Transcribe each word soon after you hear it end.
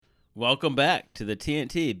Welcome back to the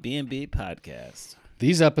TNT B&B podcast.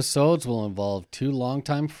 These episodes will involve two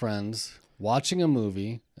longtime friends watching a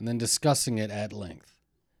movie and then discussing it at length.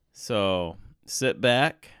 So sit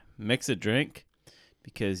back, mix a drink,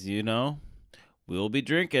 because we'll be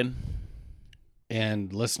drinking.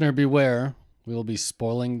 And listener beware, we will be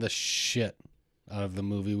spoiling the shit out of the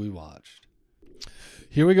movie we watched.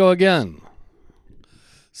 Here we go again.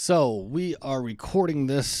 So we are recording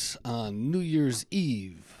this on New Year's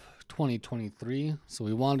Eve, 2023. So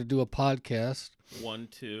we wanted to do a podcast. 1,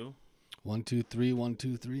 2. 1, 2, 3, 1,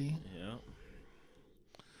 2, 3. Yeah.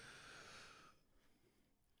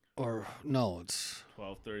 Or no, it's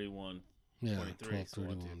 12/31. Yeah, 23. 12/31. So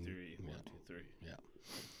 1, 2, 3. Yeah. 1, 2, 3. Yeah.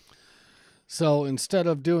 So instead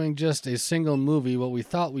of doing just a single movie, what we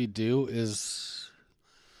thought we'd do is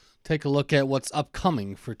take a look at what's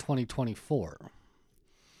upcoming for 2024.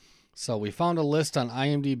 So we found a list on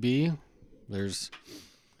IMDb. There's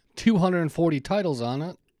 240 titles on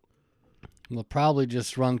it. We'll probably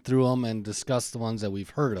just run through them and discuss the ones that we've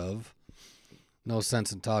heard of. No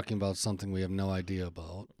sense in talking about something we have no idea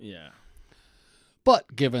about. Yeah.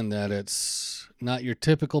 But given that it's not your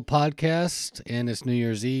typical podcast and it's New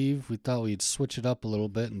Year's Eve, we thought we'd switch it up a little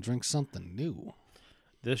bit and drink something new.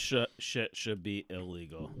 This shit should be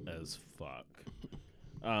illegal as fuck.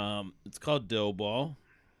 It's called Dough Ball.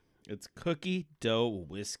 It's cookie dough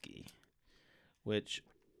whiskey. Which,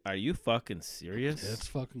 are you fucking serious? It's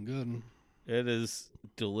fucking good. It is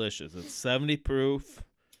delicious. It's 70 proof.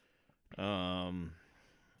 Where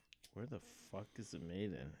the fuck is it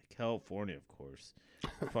made in? California, of course.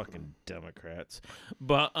 Fucking Democrats.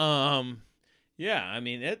 But yeah, I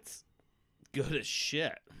mean, it's good as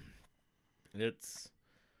shit. It's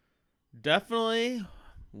definitely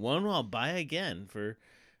one I'll buy again for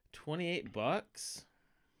 $28.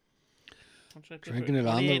 Drinking it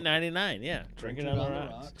on the $28.99. Yeah, drinking it on the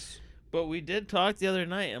rocks. But we did talk the other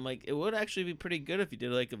night. I'm like, it would actually be pretty good if you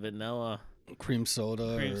did like a vanilla cream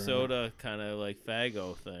soda kind of like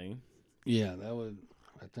Faggo thing. Yeah, that would.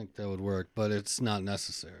 I think that would work, but it's not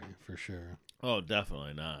necessary for sure. Oh,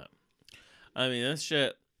 definitely not. I mean, this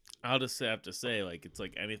shit, I'll just have to say, like, it's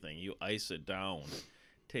like anything. You ice it down.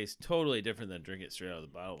 Tastes totally different than drink it straight out of the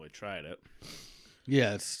bottle. We tried it.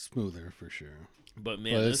 Yeah, it's smoother for sure. But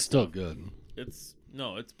man, but it's still good. It's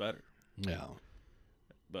better. Yeah.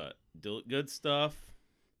 But good stuff.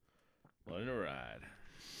 Let it ride.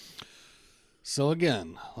 So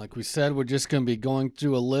again, like we said, we're just going to be going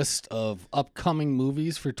through a list of upcoming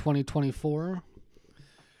movies for 2024.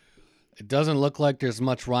 It doesn't look like there's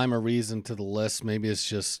much rhyme or reason to the list. Maybe it's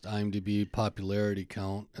just IMDb popularity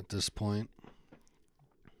count at this point.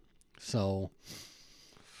 So,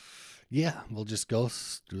 yeah, we'll just go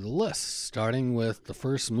through the list, starting with the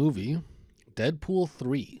first movie, Deadpool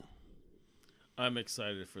 3. I'm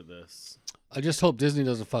excited for this. I just hope Disney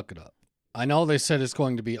doesn't fuck it up. I know they said it's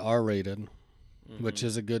going to be R-rated, which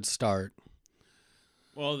is a good start.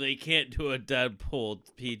 Well, they can't do a Deadpool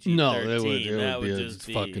PG-13. No, it would be just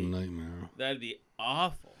a fucking nightmare. That'd be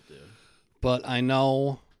awful, dude. But I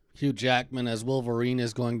know Hugh Jackman as Wolverine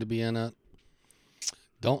is going to be in it.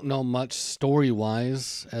 Don't know much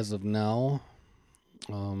story-wise as of now.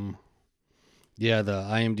 Yeah, the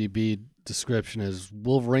IMDb description is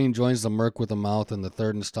Wolverine joins the Merc with a Mouth in the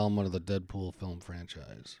third installment of the Deadpool film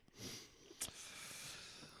franchise.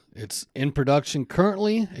 It's in production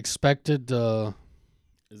currently, expected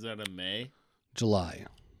Is that in May? July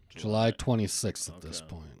 26th at this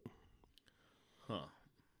point. Huh.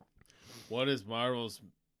 What is Marvel's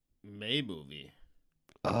May movie?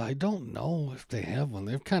 I don't know if they have one.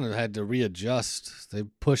 They've kind of had to readjust. They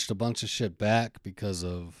pushed a bunch of shit back because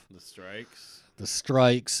of the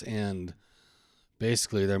strikes and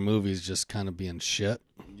basically their movies just kind of being shit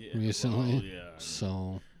recently. Well, yeah.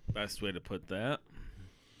 So best way to put that.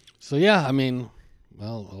 So yeah, I mean,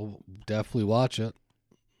 well, I'll definitely watch it.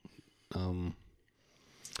 The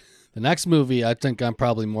next movie, I think I'm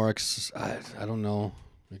probably more. I don't know.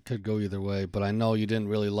 It could go either way, but I know you didn't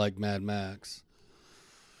really like Mad Max.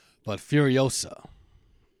 But Furiosa,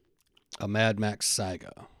 a Mad Max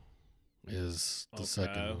saga, is the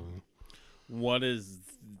second movie. What does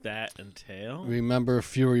that entail? Remember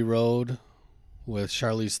Fury Road with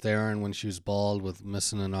Charlize Theron when she was bald with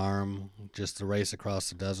missing an arm, just the race across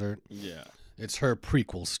the desert? Yeah. It's her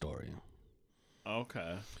prequel story.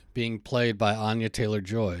 Okay. Being played by Anya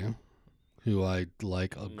Taylor-Joy, who I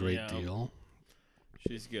like a great deal.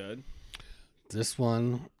 She's good. This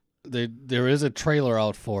one, there is a trailer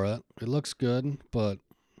out for it. It looks good, but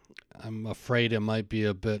I'm afraid it might be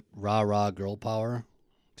a bit rah-rah girl power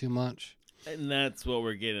too much. And that's what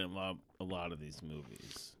we're getting a lot of these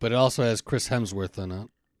movies. But it also has Chris Hemsworth in it.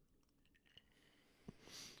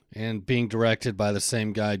 And being directed by the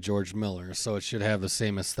same guy, George Miller, so it should have the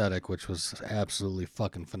same aesthetic, which was absolutely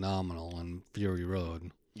fucking phenomenal in Fury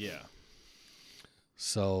Road. Yeah.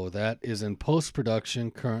 So that is in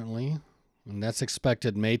post-production currently, and that's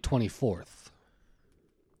expected May 24th.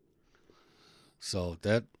 So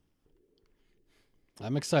that...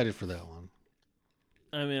 I'm excited for that one.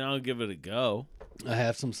 I mean, I'll give it a go. I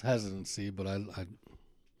have some hesitancy, but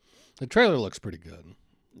the trailer looks pretty good.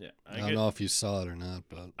 Yeah. I don't know if you saw it or not,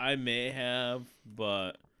 but... I may have,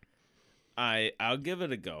 but I'll give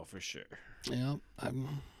it a go for sure. Yeah,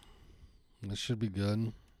 this should be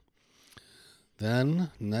good.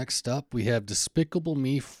 Then, next up, we have Despicable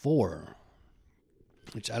Me 4,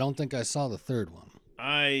 which I don't think I saw the third one.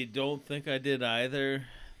 I don't think I did either.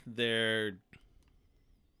 I'm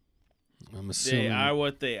assuming... They are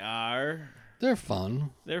what they are. They're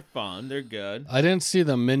fun. They're fun. They're good. I didn't see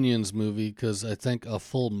the Minions movie because I think a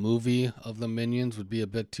full movie of the Minions would be a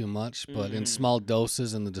bit too much. But in small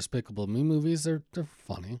doses in the Despicable Me movies, they're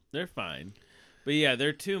funny. They're fine. But yeah,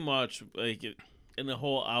 they're too much. Like in the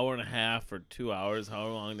whole hour and a half or 2 hours,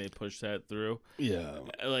 however long they push that through. Yeah.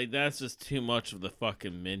 Like that's just too much of the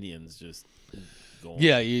fucking Minions just going.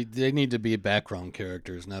 Yeah, they need to be background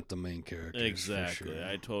characters, not the main characters. Exactly. Sure.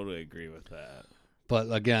 I totally agree with that. But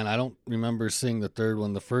again, I don't remember seeing the third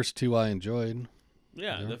one. The first two I enjoyed.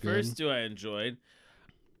 Yeah, the first two I enjoyed.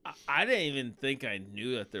 I didn't even think I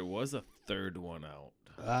knew that there was a third one out.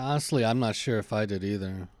 Honestly, I'm not sure if I did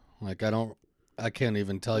either. Like, I can't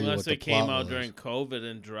even tell you what the plot was. Unless it came out during COVID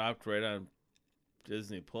and dropped right on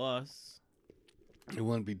Disney Plus. It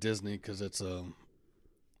wouldn't be Disney because it's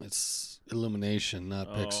Illumination, not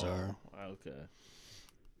Pixar. Okay.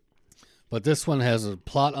 But this one has a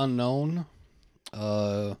plot unknown.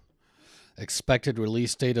 Expected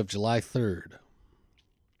release date of July 3rd.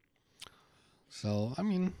 So, I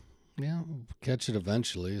mean, yeah, we'll catch it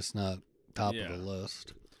eventually. It's not top of the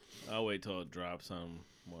list. I'll wait till it drops on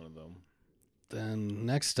one of them. Then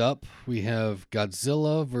next up, we have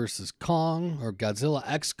Godzilla vs. Kong, or Godzilla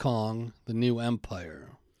X Kong, The New Empire.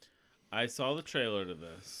 I saw the trailer to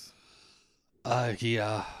this.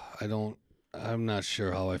 Yeah, I'm not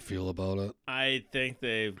sure how I feel about it. I think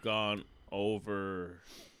they've gone over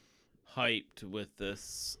hyped with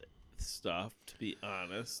this stuff, to be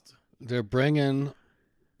honest. They're bringing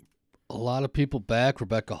a lot of people back.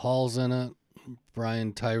 Rebecca Hall's in it.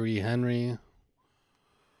 Brian Tyree Henry.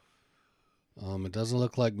 It doesn't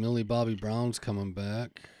look like Millie Bobby Brown's coming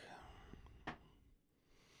back.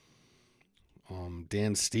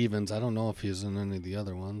 Dan Stevens, I don't know if he's in any of the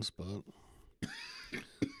other ones, but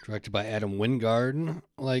directed by Adam Wingard.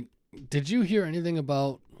 Like, did you hear anything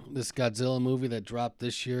about this Godzilla movie that dropped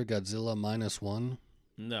this year, Godzilla -1?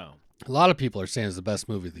 No. A lot of people are saying it's the best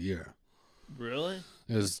movie of the year. Really?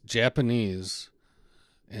 It was Japanese,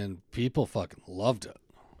 and people fucking loved it.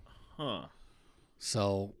 Huh.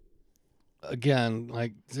 So, again,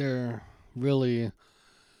 like, they're really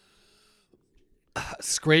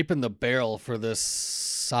scraping the barrel for this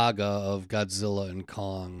saga of Godzilla and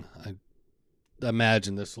Kong. I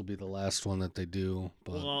imagine this will be the last one that they do.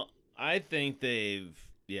 But... Well, I think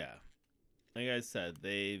like I said,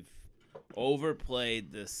 they've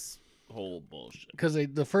overplayed this whole bullshit. Because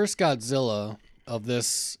the first Godzilla of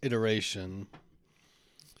this iteration,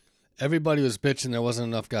 everybody was bitching there wasn't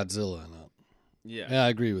enough Godzilla in it. Yeah, I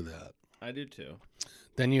agree with that. I do too.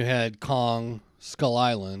 Then you had Kong Skull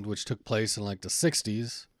Island, which took place in like the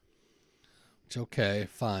 60s. Which, okay,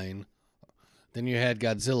 fine. Then you had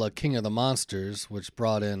Godzilla King of the Monsters, which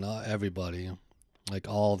brought in everybody. Like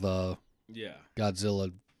all the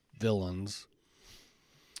Godzilla villains.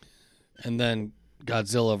 And then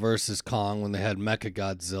Godzilla versus Kong when they had Mecha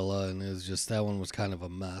Godzilla, and it was just, that one was kind of a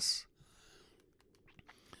mess.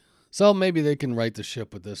 So maybe they can right the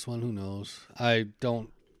ship with this one. Who knows? It'll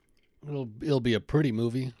be a pretty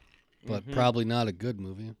movie, but probably not a good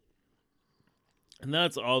movie. And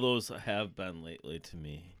that's all those have been lately to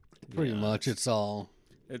me. Pretty much. It's all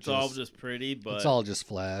just pretty, but it's all just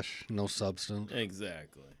flash, no substance.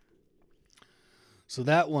 Exactly. So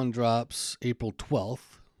that one drops April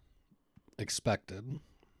 12th, expected.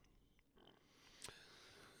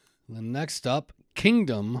 And then next up,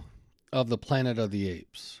 Kingdom of the Planet of the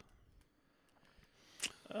Apes.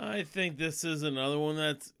 I think this is another one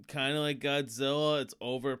that's kind of like Godzilla. It's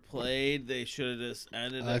overplayed. They should have just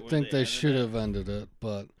ended it. I think they should have ended it,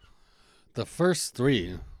 but the first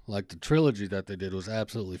three, like the trilogy that they did, was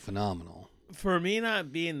absolutely phenomenal. For me,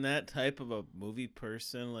 not being that type of a movie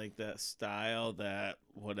person, like that style, that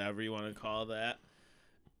whatever you want to call that,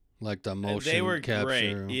 like the motion they were capture.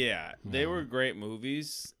 Great. Yeah, they were great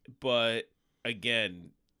movies, but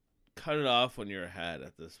again, cut it off when you're ahead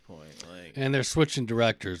at this point. Like, And they're switching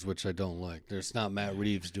directors, which I don't like. There's not Matt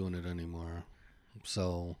Reeves doing it anymore.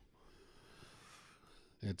 So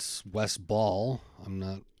it's Wes Ball. I'm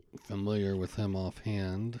not familiar with him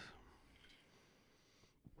offhand.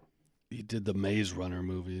 He did the Maze Runner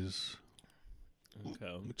movies,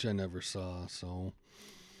 okay. which I never saw. So,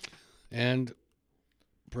 and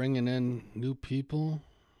bringing in new people,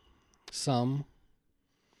 some.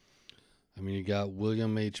 I mean, you got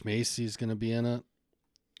William H. Macy's going to be in it.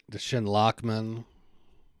 Deshaun Lockman.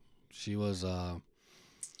 She was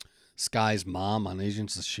Sky's mom on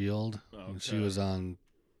Agents of S.H.I.E.L.D. Okay. And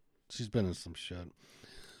she's been in some shit.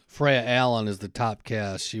 Freya Allen is the top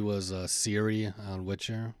cast. She was Ciri on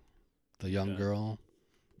Witcher, the young girl.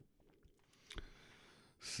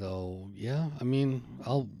 So, yeah, I mean,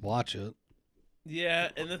 I'll watch it. Yeah,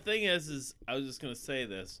 and the thing is I was just going to say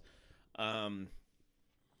this.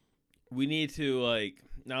 We need to, like,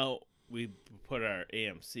 now we put our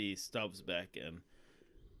AMC stubs back in.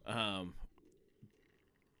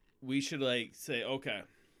 We should, like, say, okay.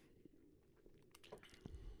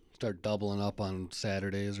 Start doubling up on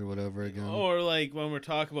Saturdays or whatever again. Or, like, when we're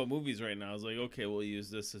talking about movies right now, it's like, okay, we'll use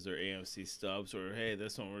this as our AMC stubs. Or, hey,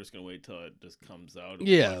 this one we're just going to wait till it just comes out. And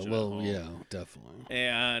Yeah, watch it at well, home. yeah, definitely.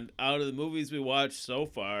 And out of the movies we watched so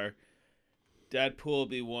far, Deadpool will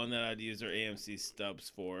be one that I'd use our AMC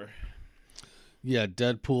stubs for. Yeah,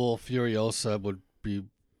 Deadpool, Furiosa would be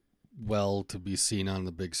well to be seen on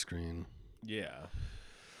the big screen. Yeah.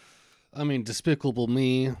 I mean, Despicable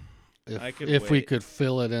Me, if we could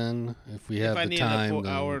fill it in, if we have the time. If I need an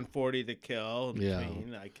hour and 40 to kill in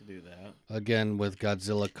between, I could do that. Again, with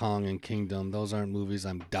Godzilla, Kong, and Kingdom, those aren't movies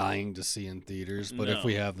I'm dying to see in theaters. But if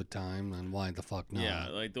we have the time, then why the fuck not? Yeah,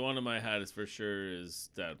 like the one in my head is for sure is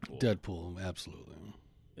Deadpool. Deadpool, absolutely.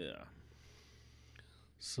 Yeah.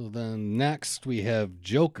 So then next we have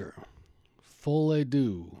Joker. Folie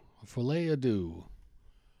à deux.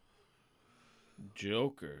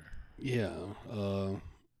 Joker. Yeah.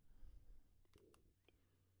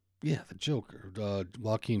 The Joker.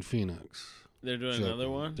 Joaquin Phoenix. They're doing Joker.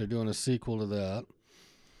 another one? They're doing a sequel to that.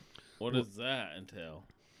 What does that entail?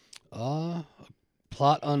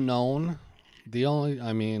 Plot unknown.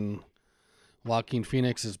 Joaquin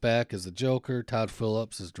Phoenix is back as the Joker. Todd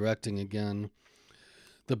Phillips is directing again.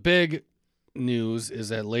 The big news is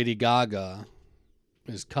that Lady Gaga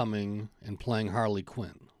is coming and playing Harley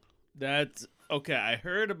Quinn. That's okay. I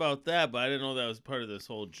heard about that, but I didn't know that was part of this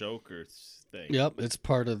whole Joker thing. Yep, it's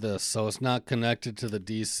part of this. So it's not connected to the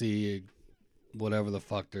DC, whatever the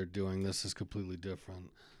fuck they're doing. This is completely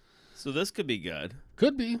different. So this could be good.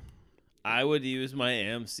 Could be. I would use my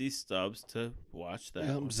AMC stubs to watch that.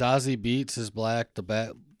 Yep. One. Zazie Beetz is black.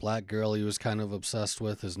 The black girl he was kind of obsessed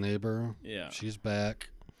with, his neighbor. Yeah. She's back.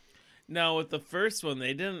 Now, with the first one,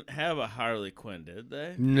 they didn't have a Harley Quinn, did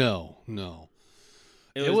they? No.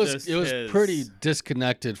 It was pretty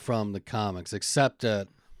disconnected from the comics, except that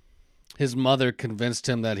his mother convinced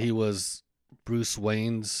him that he was Thomas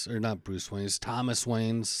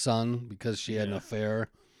Wayne's son because she had an affair.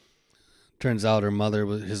 Turns out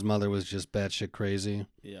his mother was just batshit crazy.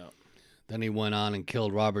 Yeah. Then he went on and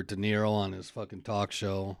killed Robert De Niro on his fucking talk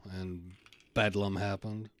show, and Bedlam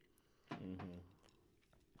happened. Mm-hmm.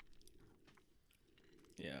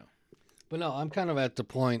 Yeah. But no, I'm kind of at the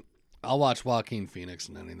point. I'll watch Joaquin Phoenix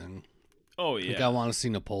and anything. Oh yeah. Like I want to see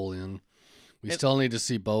Napoleon. We still need to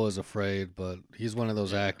see Beau is Afraid, but he's one of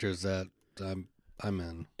those actors that I'm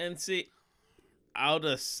in. And see, I'll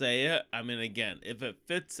just say it. I mean, again, if it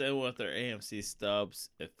fits in with their AMC stubs,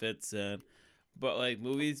 it fits in. But like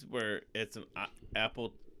movies where it's an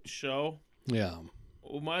Apple show, Yeah.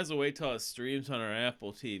 we might as well wait till it streams on our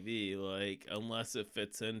Apple TV. Like, unless it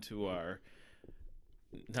fits into our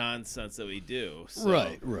nonsense that we do. So,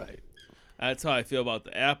 Right. That's how I feel about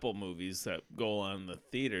the Apple movies that go on the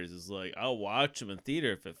theaters. Is like, I'll watch them in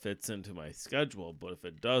theater if it fits into my schedule, but if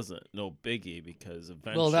it doesn't, no biggie, because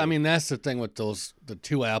eventually... Well, I mean, that's the thing with the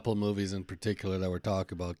two Apple movies in particular that we're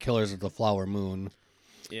talking about, Killers of the Flower Moon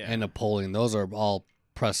and Napoleon. Those are all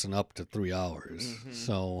pressing up to 3 hours. Mm-hmm.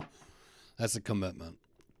 So that's a commitment.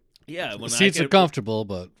 Yeah, when seats are comfortable,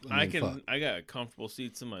 but I got comfortable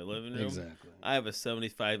seats in my living room. Exactly. I have a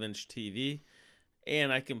 75-inch TV.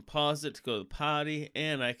 And I can pause it to go to the potty,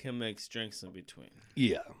 and I can mix drinks in between.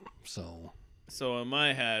 Yeah, so in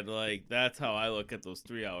my head, like, that's how I look at those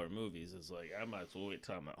 3-hour movies. Is like, I might as well wait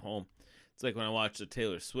till I'm at home. It's like when I watched the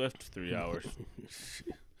Taylor Swift 3 hours.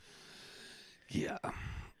 Yeah.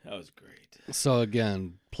 That was great. So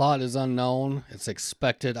again, plot is unknown. It's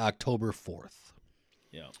expected October 4th.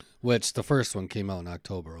 Yeah. Which the first one came out in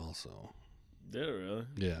October also. Did it really?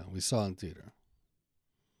 Yeah, we saw it in theater.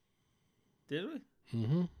 Did we?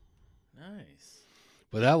 Mm-hmm. Nice.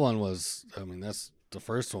 But that one was, that's the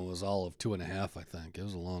first one was all of 2.5, I think. It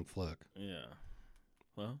was a long flick. Yeah.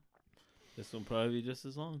 Well, this one probably be just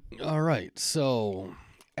as long. All right. So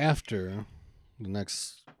after the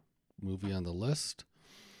next movie on the list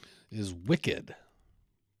is Wicked.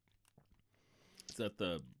 Is that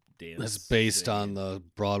the dance? It's based on the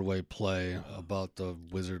Broadway play about the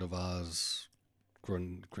Wizard of Oz,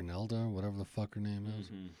 Grinelda, whatever the fuck her name is.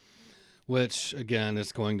 Mm-hmm. Which, again,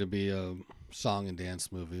 is going to be a song and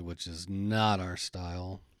dance movie, which is not our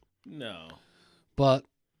style. No. But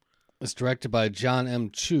it's directed by John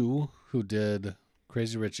M. Chu, who did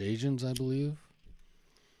Crazy Rich Asians, I believe.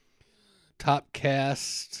 Top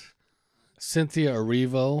cast, Cynthia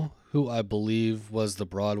Erivo, who I believe was the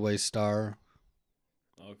Broadway star.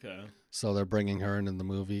 Okay. So they're bringing her into the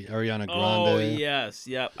movie. Ariana Grande. Oh, yes.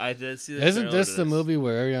 Yep. I did see the Isn't trailer this to the movie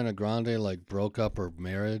where Ariana Grande broke up her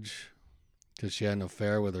marriage because she had an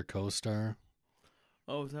affair with her co-star?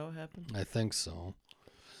 Oh, is that what happened? I think so.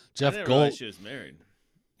 I Jeff didn't Gold, realize she was married.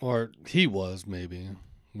 or he was maybe.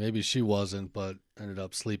 Maybe she wasn't, but ended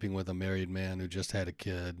up sleeping with a married man who just had a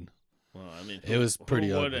kid. Well, I mean, It was pretty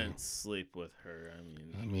who ugly. wouldn't sleep with her?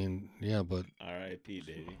 I mean, yeah, but R.I.P.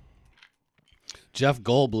 baby. Jeff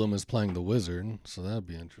Goldblum is playing the wizard, so that'd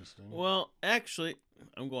be interesting. Well, actually,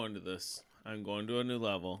 I'm going to this. I'm going to a new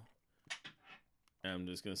level. And I'm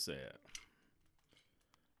just going to say it.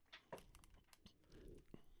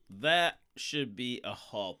 That should be a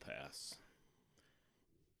hall pass.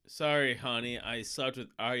 Sorry, honey, I slept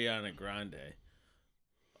with Ariana Grande.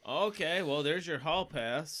 Okay, well, there's your hall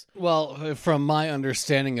pass. Well, from my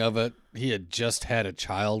understanding of it, he had just had a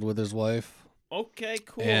child with his wife. Okay,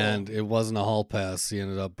 cool. And it wasn't a hall pass. He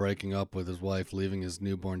ended up breaking up with his wife, leaving his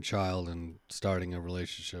newborn child, and starting a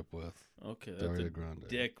relationship with okay, that's a Grande.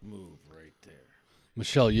 dick move right there.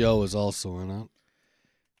 Michelle Yeoh is also in it.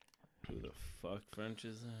 Who the fuck French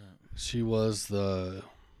is that? She was the...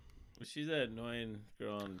 She's that annoying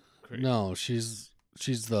girl on No, she's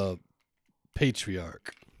the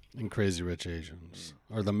patriarch in Crazy Rich Asians.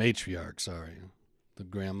 Or the matriarch, sorry. The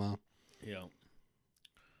grandma. Yeah.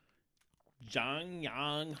 Jang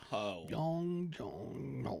Yang Ho. Jong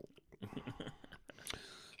Ho.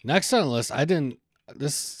 Next on the list,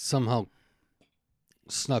 this somehow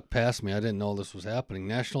snuck past me. I didn't know this was happening.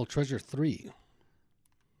 National Treasure 3.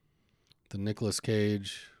 The Nicolas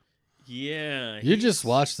Cage. Yeah. You just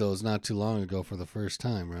watched those not too long ago for the first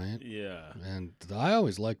time, right? Yeah. And I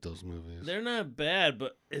always liked those movies. They're not bad,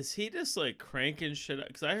 but is he just cranking shit up?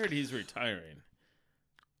 Because I heard he's retiring.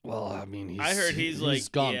 Well, I mean, I heard he's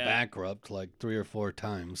gone bankrupt 3 or 4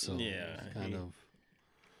 times, so yeah,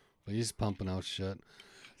 but he's pumping out shit.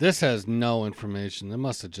 This has no information. It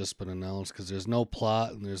must have just been announced because there's no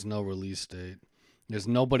plot and there's no release date. There's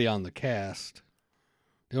nobody on the cast.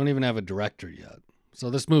 They don't even have a director yet. So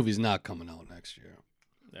this movie's not coming out next year.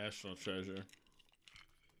 National Treasure.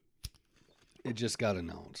 It just got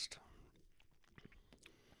announced.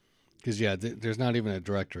 Because, there's not even a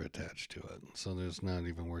director attached to it. So there's not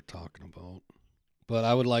even worth talking about. But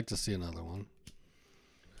I would like to see another one.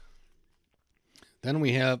 Then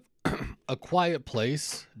we have A Quiet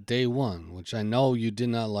Place, Day One, which I know you did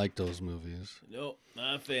not like those movies. Nope,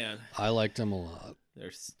 not a fan. I liked them a lot.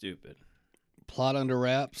 They're stupid. Plot under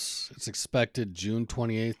wraps. It's expected June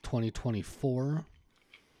 28th, 2024.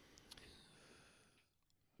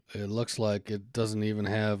 It looks like it doesn't even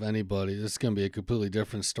have anybody. This is going to be a completely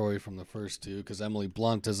different story from the first two because Emily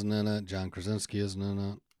Blunt isn't in it. John Krasinski isn't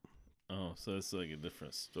in it. Oh, so it's like a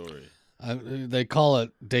different story. They call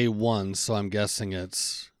it Day One, so I'm guessing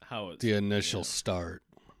it's the initial start.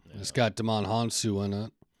 Yeah. It's got Damon Hansu in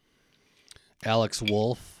it. Alex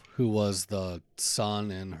Wolff, who was the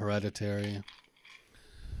son in Hereditary.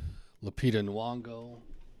 Lupita Nyong'o.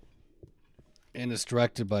 And it's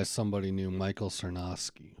directed by somebody new, Michael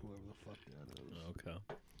Cernosky, whoever the fuck that is. Okay.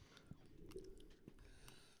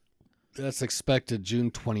 That's expected June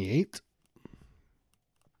 28th.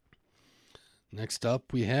 Next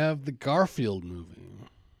up, we have the Garfield movie.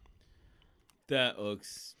 That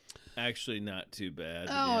looks actually not too bad.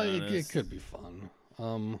 It could be fun.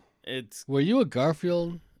 It's were you a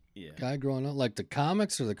Garfield yeah. guy growing up, like the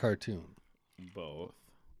comics or the cartoon? Both.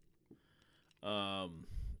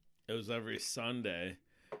 It was every Sunday.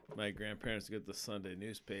 My grandparents would get the Sunday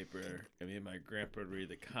newspaper, and me and my grandpa would read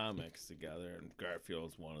the comics together, and Garfield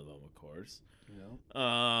was one of them, of course.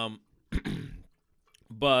 Yeah.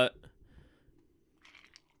 But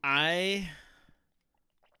I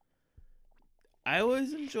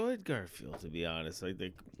always enjoyed Garfield, to be honest. Like,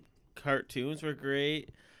 the cartoons were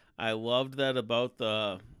great. I loved that about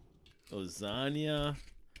the lasagna.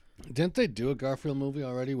 Didn't they do a Garfield movie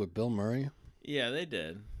already with Bill Murray? Yeah, they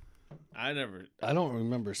did. I don't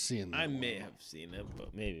remember seeing that. I may have seen it,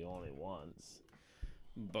 but maybe only once.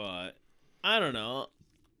 But I don't know.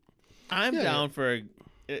 I'm down for,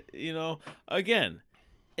 again,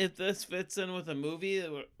 if this fits in with a movie,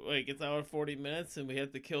 like it's hour 40 minutes, and we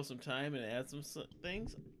have to kill some time and add some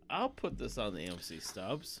things, I'll put this on the AMC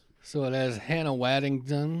stubs. So it has Hannah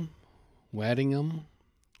Waddingham.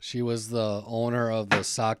 She was the owner of the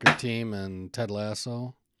soccer team in Ted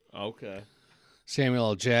Lasso. Okay. Samuel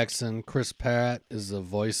L. Jackson. Chris Pratt is the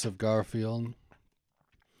voice of Garfield.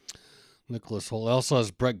 Nicholas Hoult. Also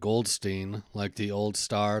has Brett Goldstein, like the old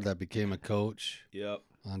star that became a coach. Yep.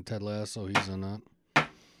 On Ted Lasso, he's in it.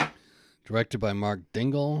 Directed by Mark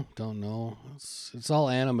Dingle. Don't know. It's all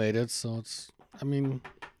animated, so it's. I mean,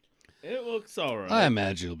 it looks alright. I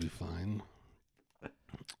imagine it'll be fine.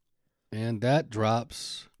 And that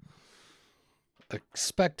drops.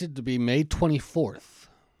 Expected to be May 24th.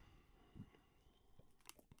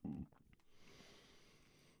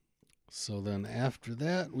 So then after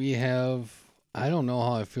that, we have. I don't know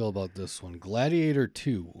how I feel about this one. Gladiator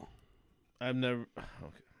 2. I've never.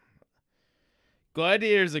 Okay.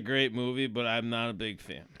 Gladiator's a great movie, but I'm not a big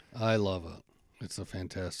fan. I love it. It's a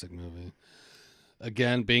fantastic movie.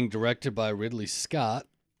 Again, being directed by Ridley Scott,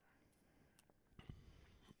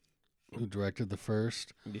 who directed the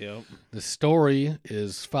first. Yep. The story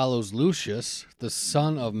follows Lucius, the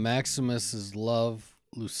son of Maximus's love,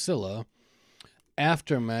 Lucilla,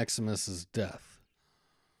 after Maximus's death.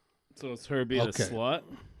 So it's her being a slut?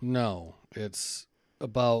 No, it's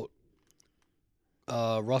about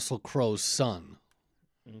Russell Crowe's son.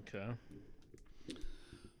 Okay.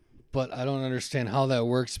 But I don't understand how that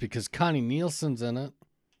works because Connie Nielsen's in it,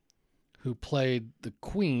 who played the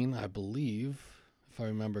Queen, I believe, if I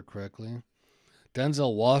remember correctly.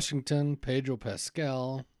 Denzel Washington, Pedro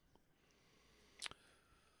Pascal.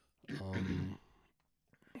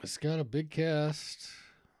 It's got a big cast.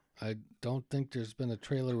 I don't think there's been a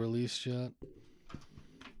trailer released yet.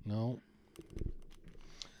 No.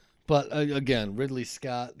 But again, Ridley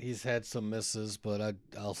Scott, he's had some misses, but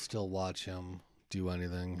I'll still watch him do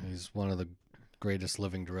anything. He's one of the greatest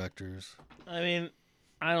living directors. I mean,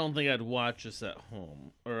 I don't think I'd watch this at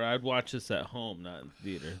home. Or I'd watch this at home, not in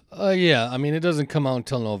theater. Yeah. I mean, it doesn't come out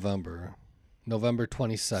until November. November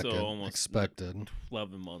 22nd, so almost expected.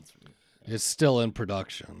 11 months. It's still in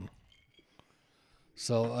production.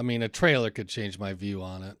 So, I mean, a trailer could change my view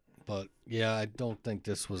on it. But, yeah, I don't think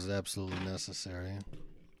this was absolutely necessary.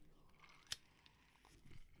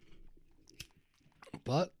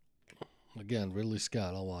 But, again, Ridley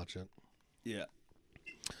Scott, I'll watch it. Yeah.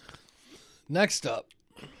 Next up,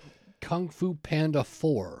 Kung Fu Panda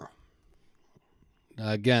 4.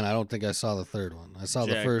 Again, I don't think I saw the third one. I saw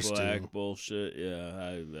the first Black two. Bullshit,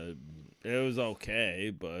 yeah. It was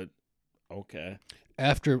okay, but okay.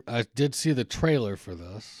 After I did see the trailer for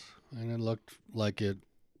this, and it looked like a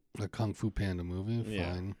Kung Fu Panda movie.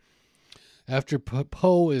 Yeah. Fine. After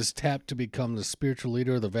Po is tapped to become the spiritual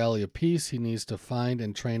leader of the Valley of Peace, he needs to find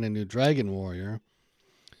and train a new dragon warrior,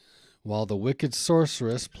 while the wicked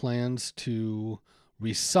sorceress plans to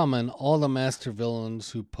resummon all the master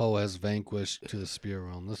villains who Po has vanquished to the spirit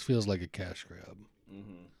realm. This feels like a cash grab.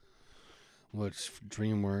 Mm-hmm. Which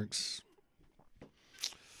DreamWorks.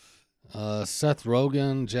 Seth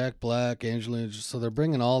Rogen, Jack Black, Angelina. So they're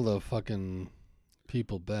bringing all the fucking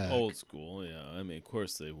people back. Old school, yeah. I mean, of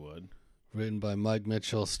course they would. Written by Mike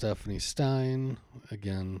Mitchell, Stephanie Stein.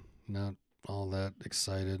 Again, not all that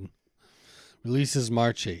excited. Releases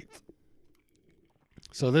March 8th.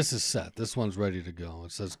 So this is set. This one's ready to go.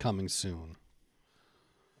 It says coming soon.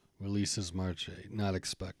 Releases March 8th. Not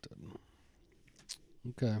expected.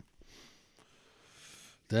 Okay.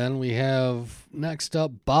 Then we have next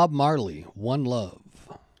up Bob Marley, One Love.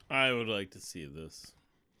 I would like to see this.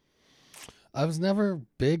 I was never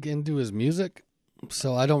big into his music,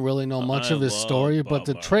 so I don't really know much of his love story, Bob but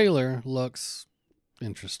the Marley. trailer looks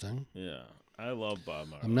interesting. Yeah, I love Bob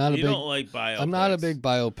Marley. I'm not a you big- don't like biopics. I'm not a big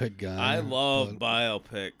biopic guy. I love but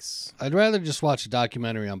biopics. I'd rather just watch a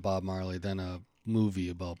documentary on Bob Marley than a movie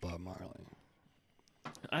about Bob Marley.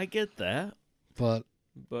 I get that.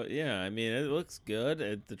 But yeah, I mean, it looks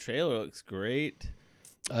good. The trailer looks great.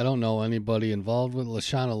 I don't know anybody involved with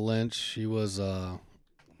Lashana Lynch. She was the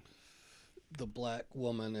black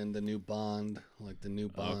woman in the new Bond, like the new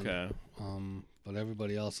Bond. Okay. But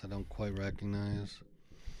everybody else I don't quite recognize.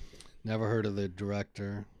 Never heard of the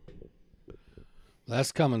director.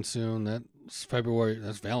 That's coming soon. That's February.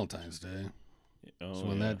 That's Valentine's Day. Oh, So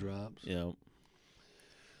when that drops. Yeah.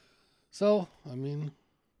 So, I mean,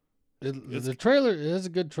 the trailer is a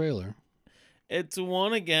good trailer. It's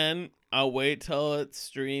one again. I'll wait till it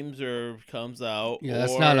streams or comes out. Yeah,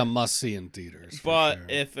 that's not a must see in theaters. But sure.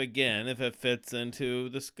 if it fits into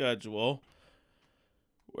the schedule,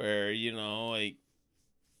 where like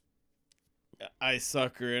I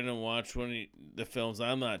sucker in and watch one of the films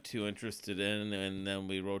I'm not too interested in, and then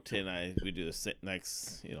we rotate. We do the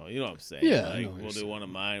next. You know what I'm saying? Yeah, like, I know what we'll you're do saying. one of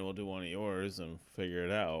mine. We'll do one of yours, and figure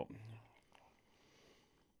it out.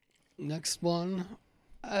 Next one,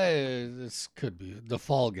 this could be The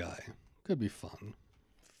Fall Guy. Could be fun.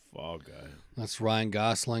 Fall Guy. That's Ryan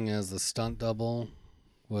Gosling as the stunt double,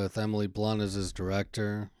 with Emily Blunt as his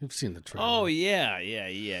director. You've seen the trailer. Oh yeah.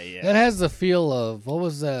 It has the feel of, what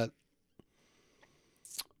was that?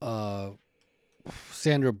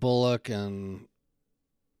 Sandra Bullock and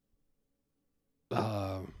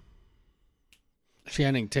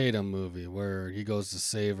Channing Tatum movie where he goes to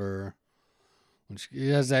save her.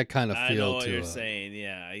 It has that kind of feel to it. I know what you're saying.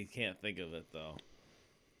 Yeah, I can't think of it though.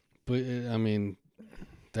 But I mean,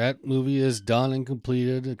 that movie is done and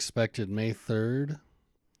completed. Expected May 3rd.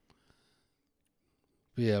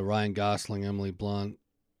 But yeah, Ryan Gosling, Emily Blunt.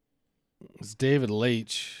 It's David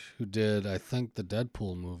Leitch who did, I think, the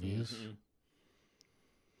Deadpool movies. Mm-hmm.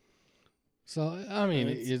 So I mean,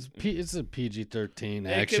 it's a PG-13 It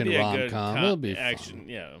action could be a good rom-com. It'll be action. fun.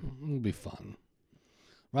 Yeah. It'll be fun.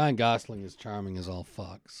 Ryan Gosling is charming as all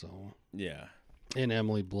fuck. So Yeah. and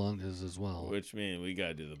Emily Blunt is as well. Which means we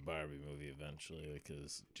gotta do the Barbie movie eventually,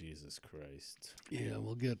 because Jesus Christ. Yeah,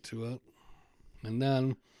 we'll get to it. And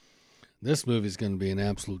then this movie's going to be an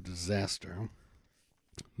absolute disaster.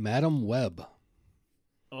 Madam Web.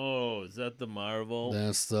 Oh, is that the Marvel?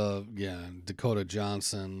 That's the Dakota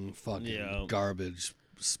Johnson fucking garbage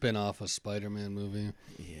spin-off of Spider-Man movie.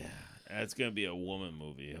 Yeah, that's gonna be a woman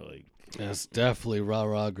movie. Like, That's definitely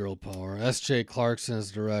rah-rah girl power. S.J. Clarkson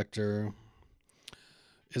is director.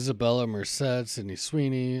 Isabella Merced, Sydney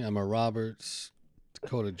Sweeney, Emma Roberts,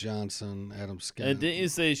 Dakota Johnson, Adam Scott. and didn't you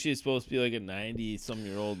say she's supposed to be like a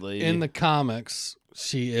 90-some-year-old lady? In the comics,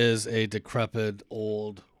 she is a decrepit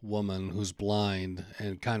old woman who's blind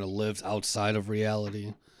and kind of lives outside of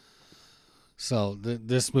reality. So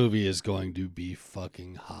this movie is going to be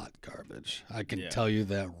fucking hot garbage. I can tell you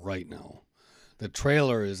that right now. The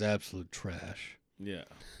trailer is absolute trash. Yeah.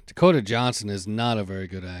 Dakota Johnson is not a very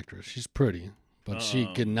good actress. She's pretty, but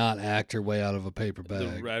she could not act her way out of a paper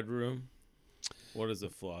bag. The Red Room. What is a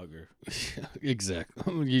flogger?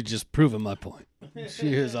 Exactly. You just proven my point.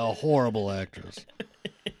 She is a horrible actress.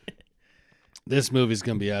 This movie's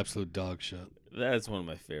going to be absolute dog shit. That's one of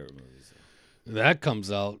my favorite movies. That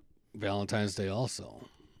comes out Valentine's Day also.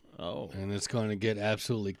 Oh. And it's going to get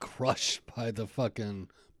absolutely crushed by the fucking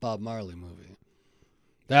Bob Marley movie.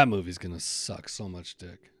 That movie's going to suck so much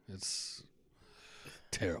dick. It's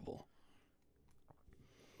terrible.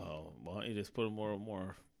 Oh, why don't you just put more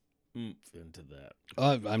oomph into that?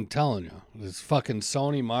 I'm telling you, this fucking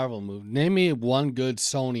Sony Marvel movie. Name me one good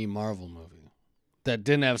Sony Marvel movie that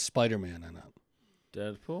didn't have Spider-Man in it.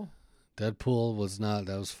 Deadpool? Deadpool was not.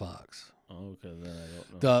 That was Fox. Oh, okay, then I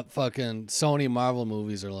don't know. The fucking Sony Marvel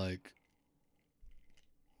movies are like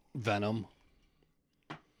Venom,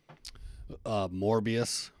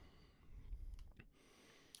 Morbius.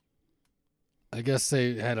 I guess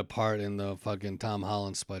they had a part in the fucking Tom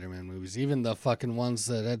Holland Spider-Man movies. Even the fucking ones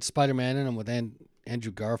that had Spider-Man in them with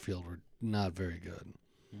Andrew Garfield were not very good.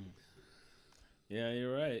 Yeah,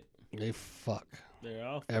 you're right. They fuck They're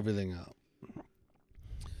awful. everything up.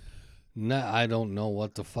 I don't know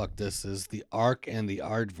what the fuck this is. The Ark and the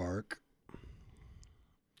Aardvark.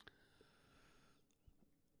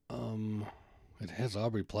 It has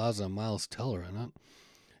Aubrey Plaza and Miles Teller in it.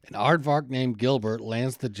 An aardvark named Gilbert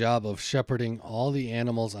lands the job of shepherding all the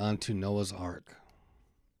animals onto Noah's Ark.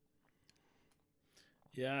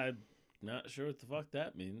 Yeah, I'm not sure what the fuck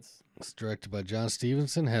that means. It's directed by John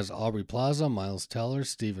Stevenson. Has Aubrey Plaza, Miles Teller,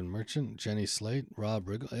 Stephen Merchant, Jenny Slate, Rob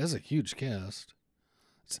Riggle. It has a huge cast.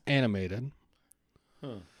 It's animated.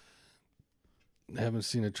 Huh. Haven't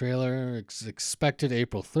seen a trailer. It's expected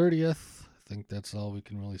April 30th. I think that's all we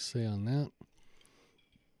can really say on that.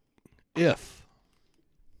 If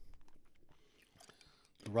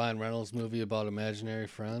the Ryan Reynolds movie about imaginary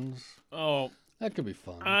friends. Oh, That could be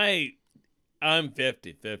fun. I'm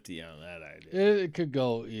 50-50 on that idea. It could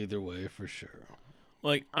go either way for sure.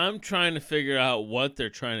 Like, I'm trying to figure out what they're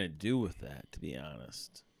trying to do with that, to be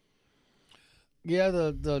honest. Yeah,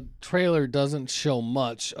 the trailer doesn't show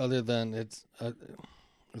much other than it's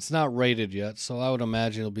not rated yet, so I would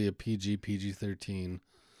imagine it'll be a PG-13,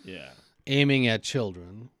 Yeah. aiming at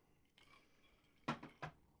children.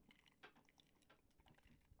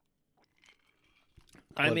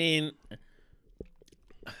 I mean,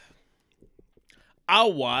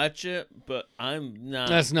 I'll watch it, but I'm not.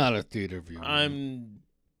 That's not a theater view. I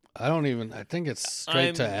think it's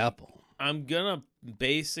straight to Apple. I'm gonna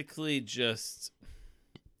basically just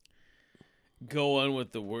go on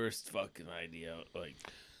with the worst fucking idea. Like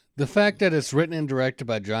the fact that it's written and directed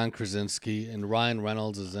by John Krasinski and Ryan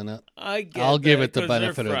Reynolds is in it. I'll give it the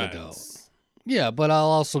benefit of the doubt. Yeah, but I'll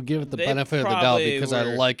also give it the benefit of the doubt because I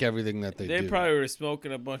like everything that they do. They probably were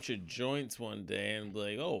smoking a bunch of joints one day and be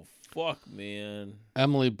like, "Oh fuck, man."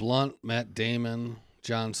 Emily Blunt, Matt Damon,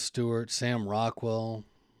 Jon Stewart, Sam Rockwell,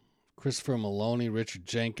 Christopher Maloney, Richard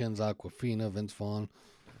Jenkins, Awkwafina, Vince Vaughn.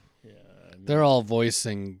 Yeah, they're all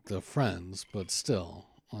voicing the friends, but still,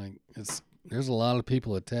 like there's a lot of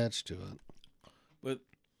people attached to it. But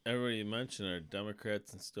everybody you mentioned are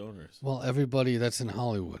Democrats and stoners. Well, everybody that's in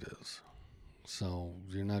Hollywood is. So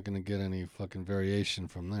you're not going to get any fucking variation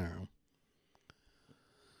from there.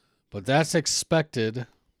 But that's expected.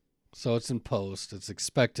 So it's in post. It's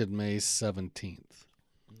expected May 17th.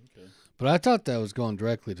 Okay. But I thought that was going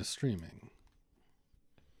directly to streaming.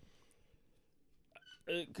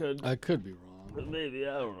 It could. I could be wrong. But maybe,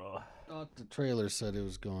 I don't know. I thought the trailer said it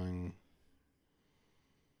was going.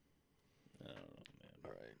 I don't know, man.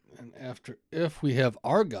 All right. And after, if we have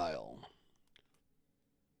Argyle.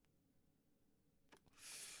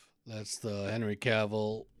 That's the Henry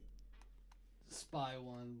Cavill spy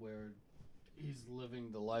one where he's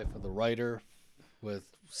living the life of the writer with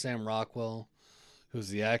Sam Rockwell, who's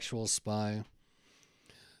the actual spy.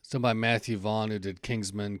 It's done by Matthew Vaughn, who did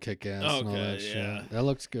Kingsman, Kick-Ass, and all that shit. That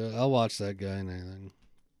looks good. I'll watch that guy and anything.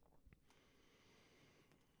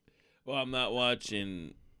 Well, I'm not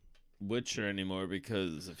watching Witcher anymore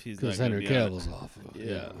because if he's not because Henry Cavill's off of it.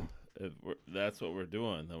 Yeah. If that's what we're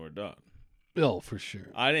doing, then we're done. Oh, for sure.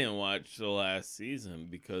 I didn't watch the last season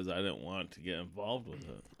because I didn't want to get involved with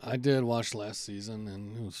it. I did watch last season,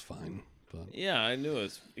 and it was fine. But yeah, I knew it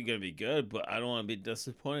was going to be good, but I don't want to be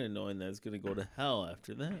disappointed knowing that it's going to go to hell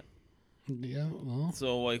after that. Yeah, well.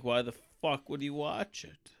 So, like, why the fuck would you watch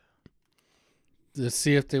it? To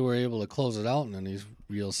see if they were able to close it out in any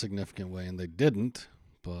real significant way, and they didn't.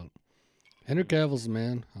 But Henry Cavill's the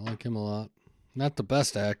man. I like him a lot. Not the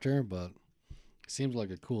best actor, but he seems like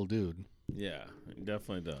a cool dude. Yeah, it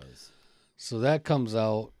definitely does. So that comes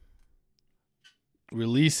out,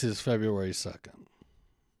 releases February 2nd.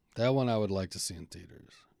 That one I would like to see in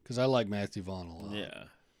theaters. Because I like Matthew Vaughn a lot. Yeah.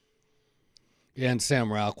 Yeah, and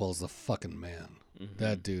Sam Rockwell's the fucking man. Mm-hmm.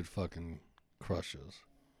 That dude fucking crushes.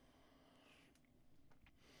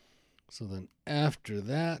 So then after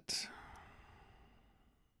that,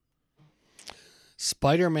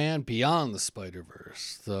 Spider-Man Beyond the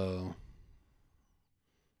Spider-Verse. The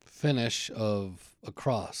finish of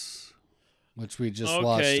Across, which we just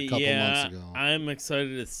watched a couple months ago. I'm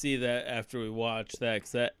excited to see that after we watch that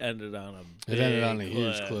because that ended on a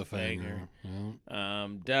huge cliffhanger. Yeah.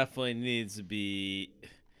 Definitely needs to be.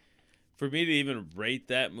 For me to even rate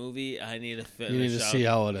that movie, I need to finish. You need to see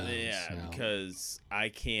how it ends. Yeah, because I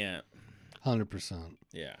can't. 100%.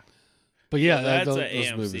 Yeah. But yeah, so that's those an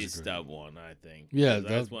AMC movies stub one, I think. Yeah, I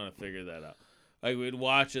just want to figure that out. Like, we'd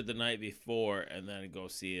watch it the night before and then go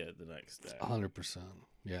see it the next day. 100%.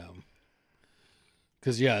 Yeah.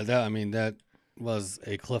 Because, that was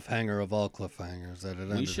a cliffhanger of all cliffhangers that it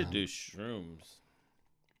ended We should on. do Shrooms.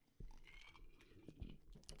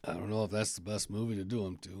 I don't know if that's the best movie to do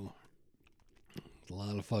them to. A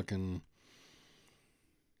lot of fucking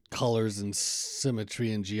colors and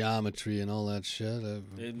symmetry and geometry and all that shit.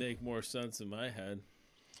 It'd make more sense in my head.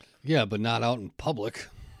 Yeah, but not out in public.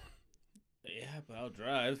 Yeah, but I'll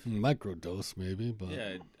drive. Microdose, maybe, but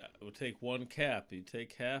yeah, we'll take one cap. You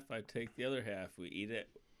take half, I take the other half. We eat it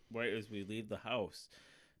right as we leave the house.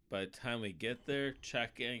 By the time we get there,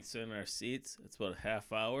 check in, sit in our seats. It's about a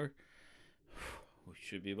half hour. We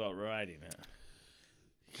should be about riding it.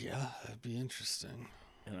 Yeah, that'd be interesting.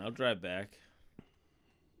 And I'll drive back.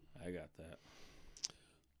 I got that.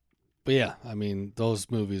 But yeah, those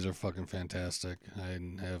movies are fucking fantastic. I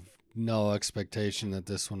have no expectation that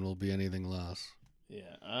this one will be anything less.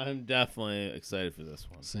 Yeah, I'm definitely excited for this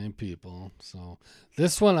one. Same people. So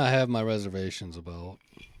this one I have my reservations about.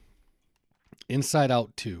 Inside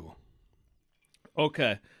Out 2.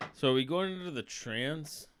 Okay, so are we going into the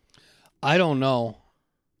trans? I don't know.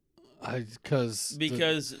 Because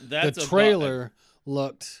the trailer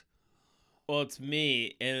looked. Well, it's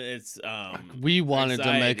me, and it's we wanted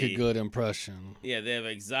anxiety. to make a good impression. Yeah, they have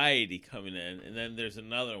anxiety coming in, and then there's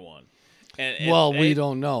another one. We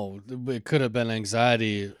don't know. It could have been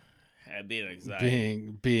anxiety. Being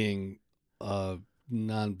anxiety. Being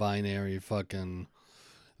non-binary fucking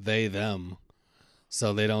they them.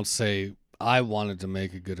 So they don't say I wanted to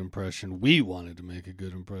make a good impression. We wanted to make a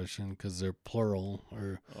good impression because they're plural.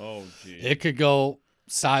 Or Oh, gee. it could go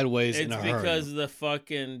sideways in a hurry. It's because of the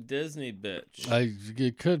fucking Disney bitch.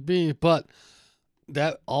 It could be, but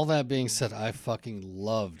all that being said, I fucking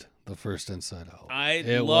loved the first Inside Out.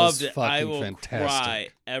 It loved it. Fucking I will fantastic. cry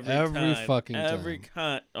every time. Fucking every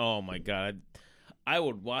time. Oh my god, I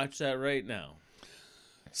would watch that right now.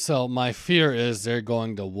 So my fear is they're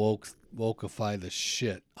going to wokeify the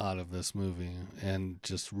shit out of this movie and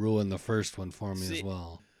just ruin the first one for me as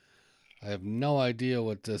well. I have no idea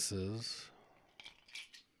what this is.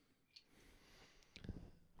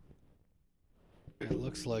 It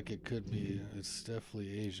looks like it could be. It's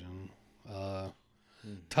definitely Asian.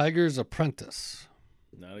 Tiger's Apprentice.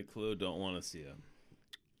 Not a clue. Don't want to see it.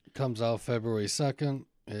 Comes out February 2nd.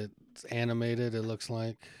 It's animated, it looks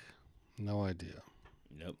like. No idea.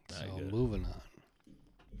 Nope. So moving on.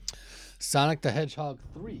 Sonic the Hedgehog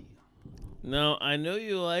 3. No, I know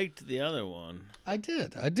you liked the other one. I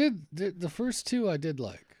did. The first two I did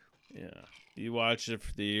like. Yeah. You watched it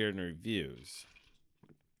for the year in reviews.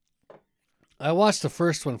 I watched the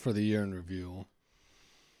first one for the year in review.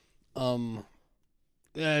 I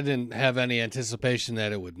didn't have any anticipation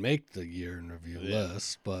that it would make the year in review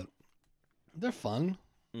list, but they're fun.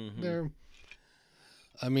 Mm-hmm.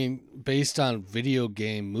 Based on video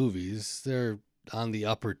game movies, they're on the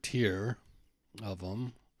upper tier of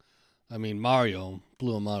them. Mario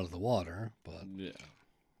blew them out of the water, but yeah,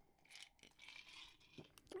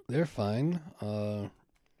 they're fine.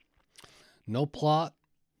 No plot.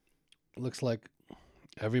 Looks like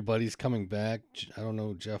everybody's coming back. I don't know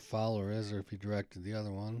who Jeff Fowler is or if he directed the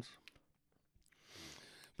other ones.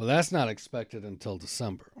 But that's not expected until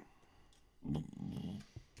December.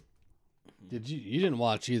 You didn't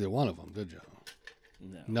watch either one of them, did you?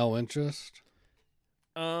 No. No interest?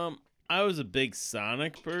 I was a big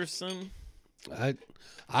Sonic person.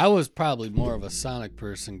 I was probably more of a Sonic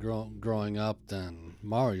person growing up than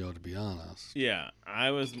Mario, to be honest. Yeah,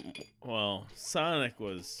 I was. Well, Sonic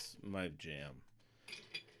was my jam.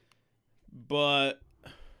 But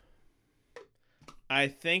I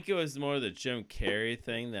think it was more the Jim Carrey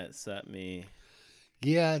thing that set me.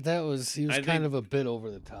 Yeah, he was kind of a bit over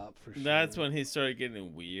the top for sure. That's when he started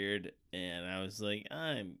getting weird, and I was like,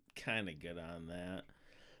 I'm kind of good on that.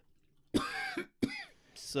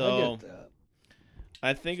 So I get that.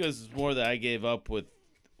 I think it was more that I gave up with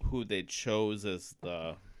who they chose as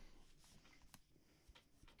the.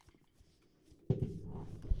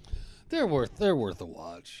 They're worth a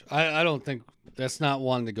watch. I don't think that's not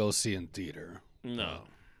one to go see in theater. No.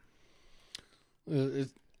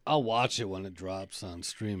 I'll watch it when it drops on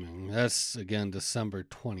streaming. That's again December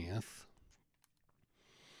 20th.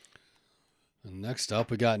 And next up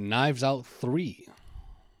we got Knives Out 3.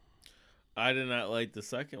 I did not like the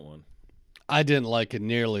second one. I didn't like it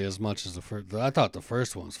nearly as much as the first. I thought the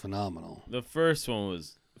first one was phenomenal. The first one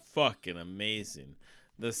was fucking amazing.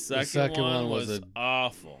 The second one was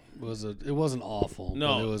awful. It wasn't awful,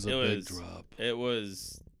 no, but it was a big drop. It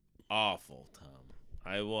was awful, Tom.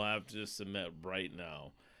 I will have to just admit right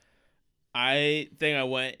now. I think I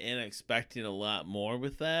went in expecting a lot more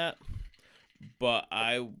with that, but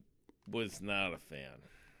I was not a fan.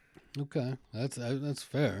 Okay, that's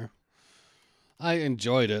fair. I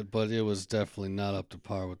enjoyed it, but it was definitely not up to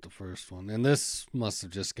par with the first one. And this must have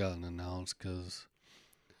just gotten announced because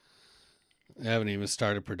they haven't even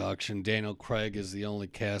started production. Daniel Craig is the only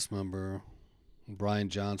cast member. Brian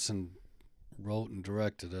Johnson wrote and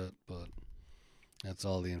directed it, but that's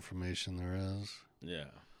all the information there is. Yeah.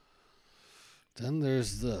 Then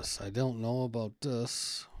there's this. I don't know about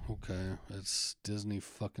this. Okay, it's Disney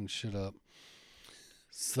fucking shit up.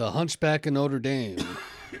 It's The Hunchback of Notre Dame.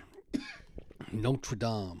 Notre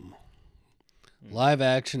Dame. Live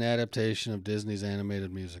action adaptation of Disney's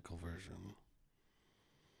animated musical version.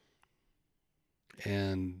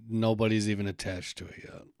 And nobody's even attached to it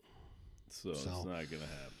yet. So it's not going to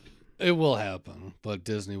happen. It will happen, but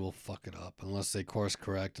Disney will fuck it up unless they course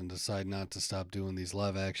correct and decide not to stop doing these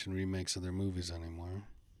live action remakes of their movies anymore.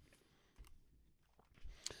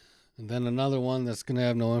 And then another one that's going to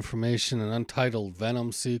have no information, an untitled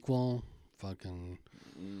Venom sequel. Fucking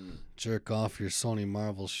jerk off your Sony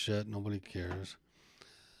Marvel shit. Nobody cares.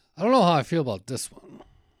 I don't know how I feel about this one.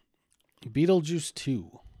 Beetlejuice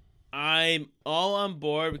 2. I'm all on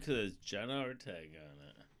board because it's Jenna Ortega on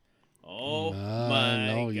it. Oh my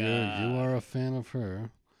God. You are a fan of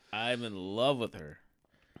her. I'm in love with her.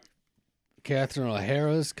 Catherine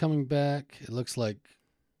O'Hara's coming back. It looks like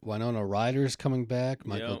Winona Ryder's coming back.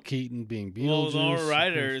 Michael Keaton being Beetlejuice. Well, Winona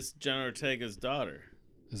Ryder is Jenna Ortega's daughter.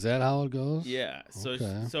 Is that how it goes? Yeah. So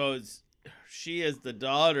okay. she is the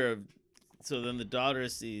daughter of So then the daughter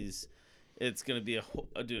sees it's gonna be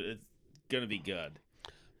dude. It's gonna be good.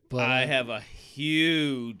 But I have a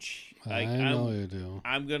huge. I know you do.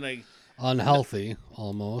 I'm gonna. Unhealthy,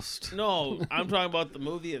 almost. No, I'm talking about the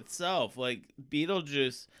movie itself. Like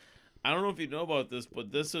Beetlejuice. I don't know if you know about this,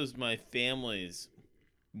 but this was my family's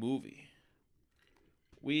movie.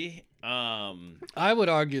 We I would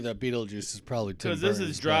argue that Beetlejuice is probably Tim because Burton's this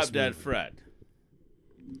is Drop best Dead movie. Fred.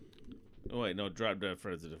 Oh wait, no, Drop Dead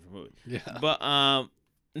Fred's a different movie. Yeah. But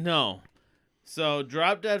no. So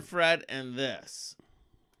Drop Dead Fred and this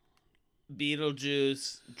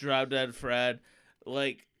Beetlejuice, Drop Dead Fred,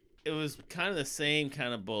 like it was kind of the same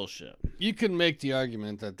kind of bullshit. You can make the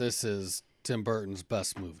argument that this is Tim Burton's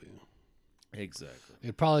best movie. Exactly.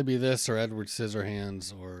 It'd probably be this or Edward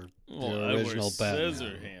Scissorhands or the original Batman.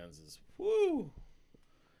 Scissorhands is woo.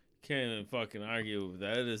 Can't even fucking argue with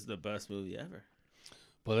that. It is the best movie ever.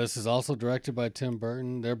 But this is also directed by Tim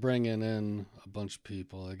Burton. They're bringing in a bunch of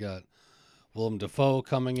people. They got Willem Dafoe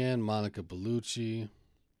coming in, Monica Bellucci,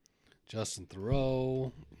 Justin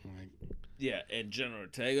Theroux. Yeah, and Jenna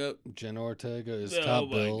Ortega. Jenna Ortega is top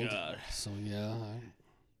billed. God. So yeah.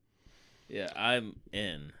 Yeah, I'm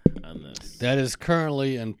in on this. That is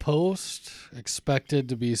currently in post, expected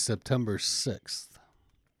to be September 6th.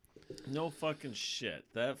 No fucking shit.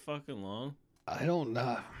 That fucking long? I don't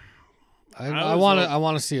know. I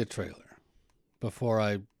want to see a trailer before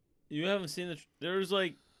I. You haven't seen the. There's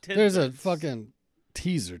like 10. There's a fucking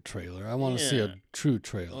teaser trailer. I want to see a true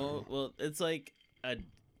trailer. Oh, well, it's like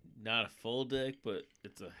not a full dick, but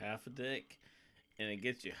it's a half a dick, and it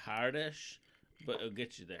gets you hardish, but it'll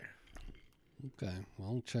get you there. Okay,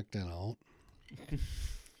 well, check that out.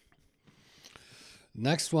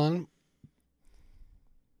 Next one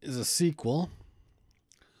is a sequel.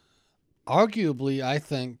 Arguably, I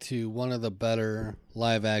think, to one of the better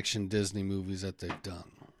live-action Disney movies that they've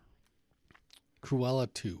done.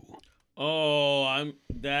 Cruella 2. Oh,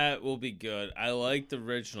 that will be good. I like the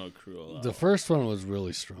original Cruella. The first one was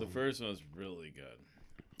really strong. The first one was really good.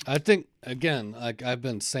 I think, again, like I've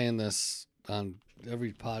been saying this on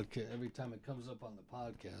every podcast, every time it comes up on the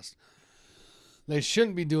podcast, they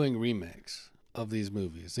shouldn't be doing remakes of these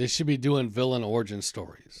movies. They should be doing villain origin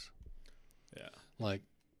stories. Yeah. Like,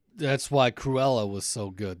 that's why Cruella was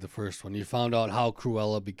so good, the first one. You found out how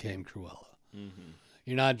Cruella became Cruella. Mm-hmm.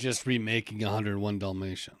 You're not just remaking 101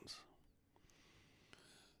 Dalmatians.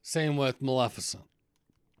 Same with Maleficent.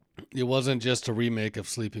 It wasn't just a remake of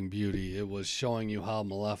Sleeping Beauty. It was showing you how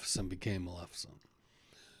Maleficent became Maleficent.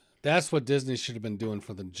 That's what Disney should have been doing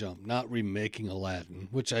for the jump, not remaking Aladdin,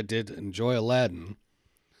 which I did enjoy Aladdin,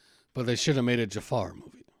 but they should have made a Jafar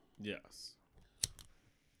movie. Yes.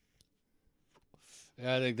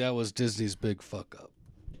 I think that was Disney's big fuck up.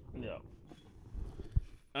 Yeah.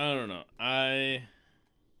 I don't know. I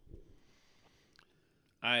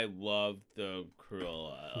love the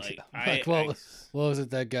Cruella. What was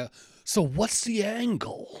it that guy? So what's the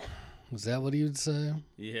angle? Was that what he would say?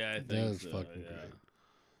 Yeah, I think that was so, fucking yeah. great.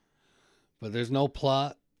 But there's no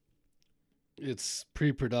plot. It's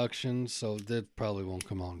pre-production, so that probably won't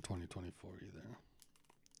come out in 2024 either.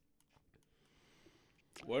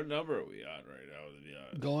 What number are we on right now? To be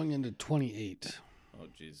honest? Going into 28. Oh,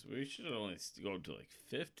 jeez. We should only go to like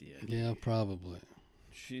 50. Yeah, probably.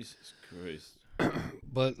 Jesus Christ.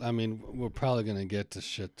 But, I mean, we're probably going to get to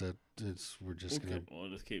shit that we're just going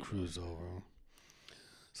to keep cruise over.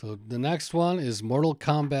 So the next one is Mortal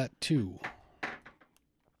Kombat 2.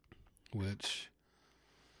 Which...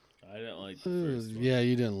 I didn't like the first one. Yeah,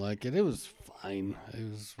 you didn't like it. It was fine.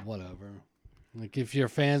 It was whatever. Like, if you're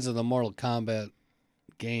fans of the Mortal Kombat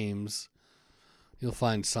games, you'll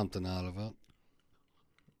find something out of it.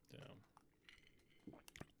 Yeah.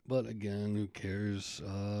 But again, who cares?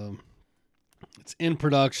 It's in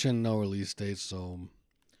production, no release date, so...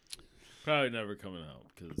 Probably never coming out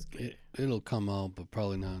because it's gay. It'll come out, but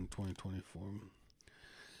probably not in 2024.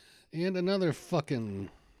 And another fucking...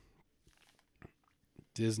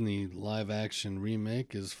 Disney live-action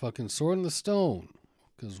remake is fucking Sword in the Stone.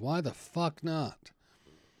 Because why the fuck not?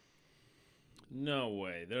 No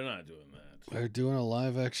way. They're not doing that. They're doing a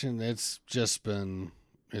live-action. It's just been...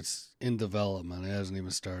 It's in development. It hasn't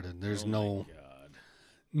even started. There's God.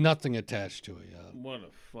 Nothing attached to it yet. What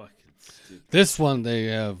a fucking stupid... This one they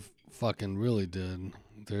have fucking really did.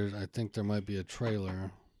 I think there might be a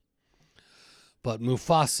trailer. But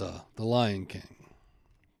Mufasa, the Lion King.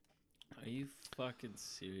 Are you fucking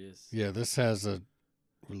serious? Yeah, this has a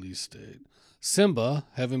release date. Simba,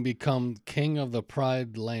 having become king of the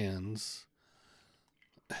Pride Lands.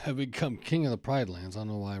 I don't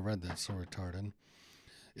know why I read that so retarded.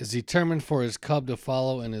 is determined for his cub to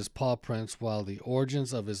follow in his paw prints while the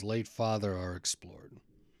origins of his late father are explored.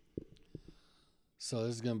 So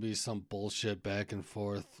there's going to be some bullshit back and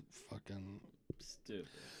forth. Fucking Stupid.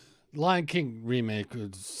 Lion King remake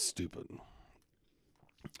was stupid.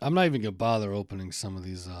 I'm not even going to bother opening some of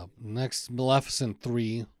these up. Next, Maleficent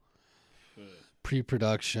 3,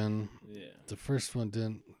 pre-production. Yeah. The first one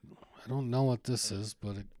didn't... I don't know what this is,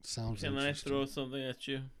 but it sounds Can I interesting. throw something at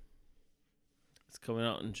you? It's coming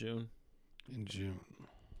out in June. In June.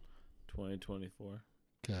 2024.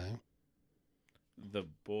 Okay. The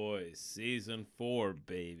Boys, Season 4,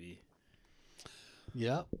 baby.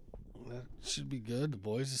 Yep. That should be good. The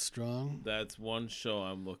Boys is strong. That's one show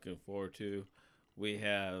I'm looking forward to. We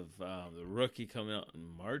have The Rookie coming out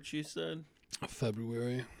in March, you said?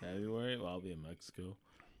 February. February? Well, I'll be in Mexico.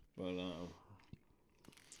 But,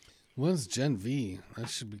 When's Gen V? That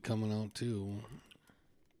should be coming out too.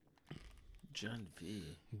 Gen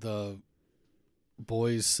V. The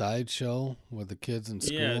Boys sideshow with the kids in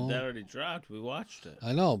school. Yeah, that already dropped. We watched it.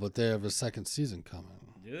 I know, but they have a second season coming.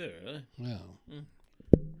 Do they really? Yeah.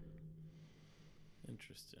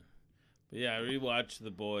 Interesting. But yeah, I rewatched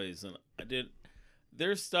The Boys, and I did.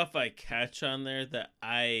 There's stuff I catch on there that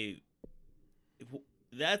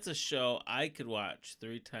that's a show I could watch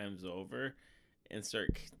 3 times over and start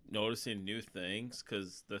noticing new things,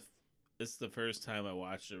 because it's the first time I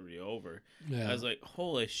watched it over. Yeah. I was like,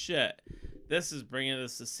 holy shit, this is bringing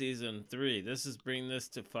us to season 3. This is bringing this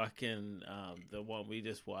to fucking the one we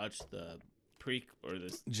just watched, the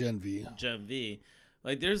this Gen V. Gen V.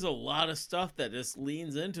 Like, there's a lot of stuff that just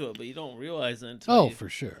leans into it, but you don't realize it until for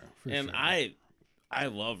sure. and I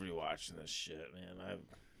love rewatching this shit, man.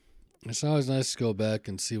 It's always nice to go back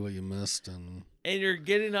and see what you missed, and you're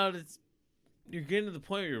getting to the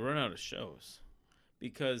point where you run out of shows,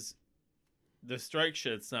 because the strike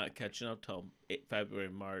shit's not catching up till February,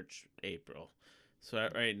 March, April. So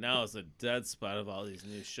right now is a dead spot of all these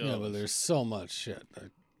new shows. yeah, but there's so much shit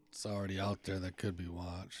that's already out there that could be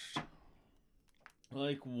watched.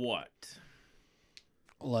 Like what?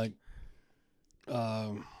 Like,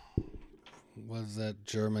 what is that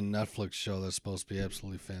German Netflix show that's supposed to be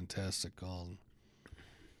absolutely fantastic called?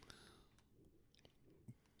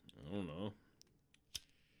 I don't know.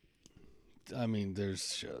 I mean,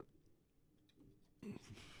 there's shit.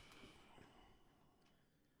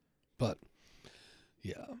 But,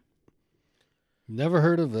 yeah. Never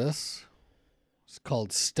heard of this. It's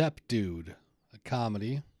called Step Dude, a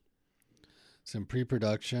comedy. It's in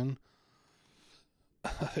pre-production.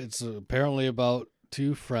 It's apparently about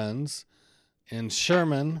 2 friends, and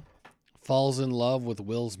Sherman falls in love with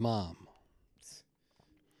Will's mom.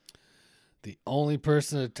 The only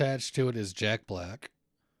person attached to it is Jack Black,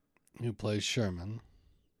 who plays Sherman.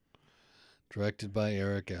 Directed by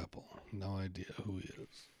Eric Apple. No idea who he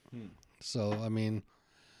is. So, I mean,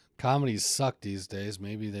 comedies suck these days.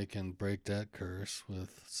 Maybe they can break that curse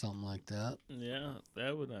with something like that. Yeah,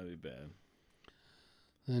 that would not be bad.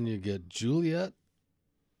 Then you get Juliet.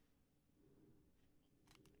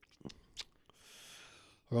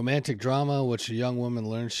 Romantic drama, which a young woman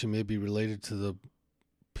learns she may be related to the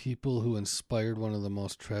people who inspired one of the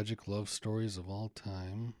most tragic love stories of all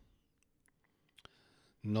time.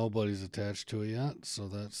 Nobody's attached to it yet, so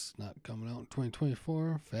that's not coming out in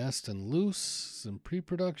 2024. Fast and Loose is in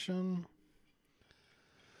pre-production.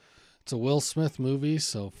 It's a Will Smith movie,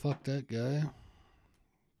 so fuck that guy.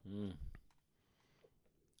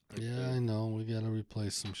 Yeah, I know. We gotta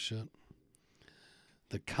replace some shit.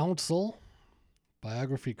 The Council,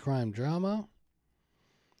 biography crime drama.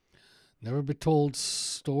 Never been told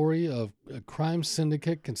story of a crime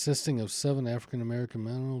syndicate consisting of 7 African American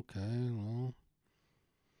men. Okay, well.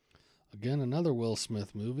 Again, another Will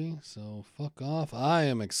Smith movie, so fuck off. I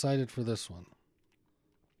am excited for this one.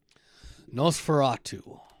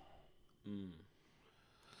 Nosferatu.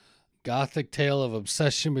 Gothic tale of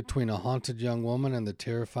obsession between a haunted young woman and the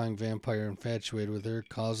terrifying vampire infatuated with her,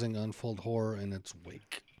 causing untold horror in its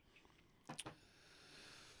wake.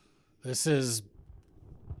 This is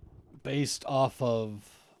based off of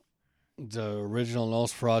the original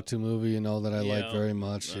Nosferatu movie, that I like very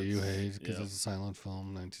much, that you hate because it's a silent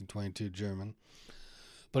film, 1922 German.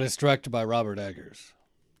 But it's directed by Robert Eggers,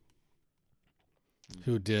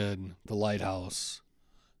 who did The Lighthouse,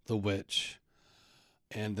 The Witch,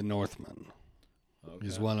 and The Northman. Okay.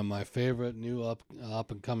 He's one of my favorite new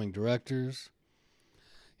up-and-coming directors.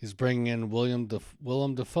 He's bringing in Willem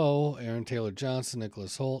Dafoe, Aaron Taylor Johnson,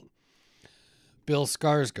 Nicholas Hoult, Bill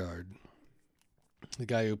Skarsgård, the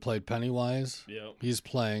guy who played Pennywise. Yep. He's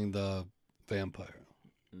playing the vampire.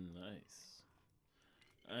 Nice.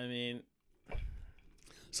 I mean,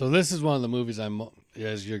 so this is one of the movies I'm He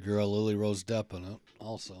has your girl Lily Rose Depp in it,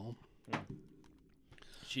 also.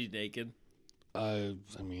 She's naked. I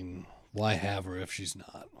mean, why have her if she's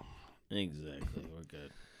not? Exactly. We're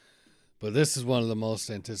good. But this is one of the most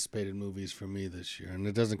anticipated movies for me this year, and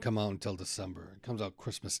it doesn't come out until December. It comes out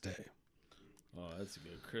Christmas Day. Oh, that's a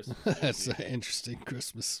good Christmas. That's an interesting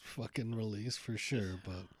Christmas fucking release for sure.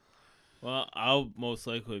 But well, I'll most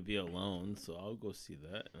likely be alone, so I'll go see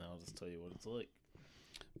that, and I'll just tell you what it's like.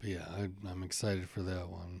 But yeah, I'm excited for that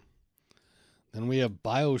one. Then we have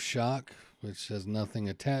BioShock, which has nothing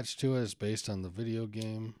attached to it. It's based on the video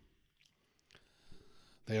game.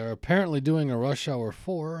 They are apparently doing a Rush Hour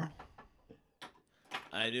 4.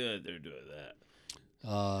 I knew that they're doing that.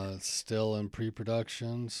 It's still in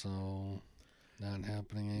pre-production, so not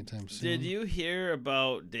happening anytime soon. Did you hear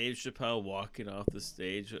about Dave Chappelle walking off the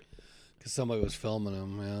stage? Because somebody was filming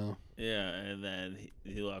him, yeah. Yeah, and then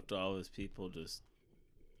he left all his people just...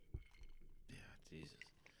 Yeah, Jesus.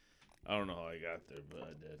 I don't know how I got there, but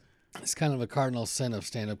I did. It's kind of a cardinal sin of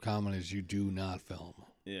stand-up comedy is you do not film.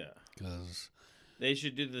 Yeah. Because... They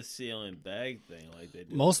should do the ceiling bag thing like they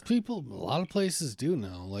do. Most people, a lot of places do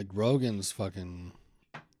now. Like Rogan's fucking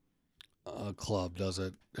club does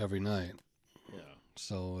it every night. Yeah.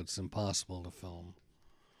 So it's impossible to film.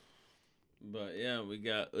 But yeah, we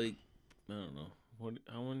got like, I don't know.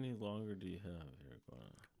 How many longer do you have here going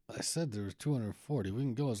on? I said there was 240. We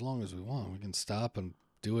can go as long as we want. We can stop and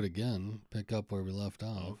do it again, pick up where we left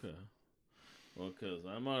off. Okay. Well, because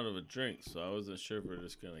I'm out of a drink, so I wasn't sure if we're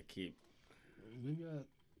just going to keep. We got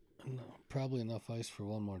probably enough ice for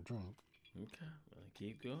one more drink. Okay, well,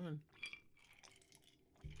 keep going.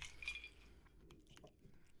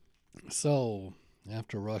 So,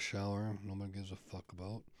 after Rush Hour, nobody gives a fuck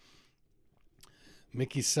about.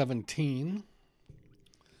 Mickey 17.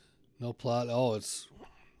 No plot. Oh, it's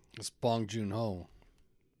Bong Joon-ho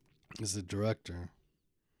is the director.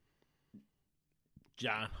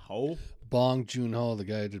 John Ho? Bong Joon-ho, the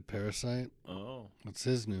guy who did Parasite. Oh. It's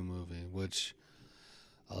his new movie, which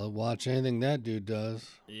I'll watch anything that dude does.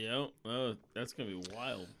 Yeah, oh, that's going to be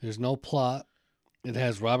wild. There's no plot. It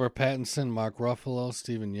has Robert Pattinson, Mark Ruffalo,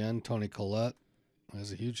 Steven Yeun, Toni Collette. It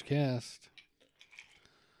has a huge cast.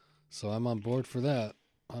 So I'm on board for that,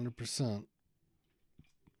 100%.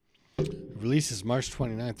 It releases March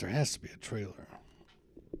 29th. There has to be a trailer.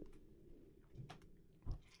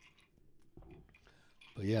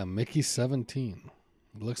 But yeah, Mickey 17.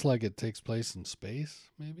 It looks like it takes place in space,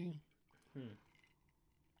 maybe?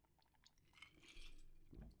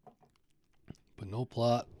 But no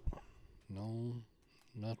plot. No,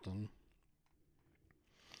 nothing.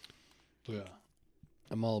 But yeah,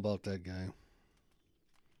 I'm all about that guy.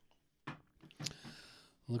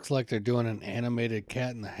 Looks like they're doing an animated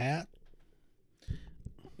Cat in the Hat.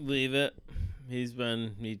 Leave it. He's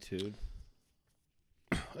been Me Too'd.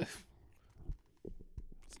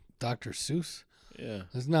 Dr. Seuss? Yeah.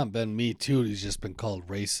 It's not been Me Too. He's just been called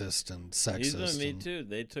racist and sexist. He's been Me Too.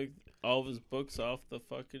 They took all of his books off the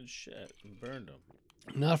fucking shit and burned them.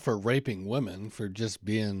 Not for raping women, for just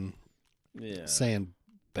being, saying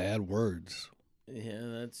bad words. Yeah,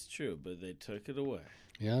 that's true, but they took it away.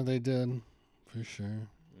 Yeah, they did, for sure.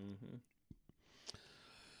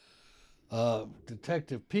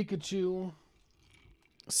 Detective Pikachu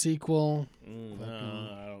sequel. No,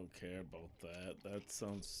 I don't care about that. That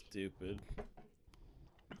sounds stupid.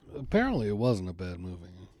 Apparently, it wasn't a bad movie.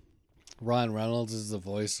 Ryan Reynolds is the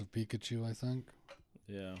voice of Pikachu, I think.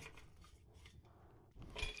 Yeah.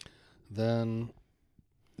 Then,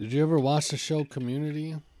 did you ever watch the show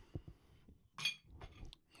Community?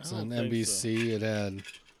 It's on NBC. So. It had,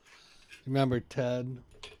 remember Ted?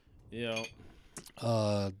 Yeah.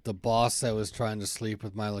 The boss that was trying to sleep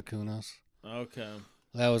with Mila Kunis. Okay.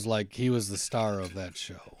 That was like, he was the star of that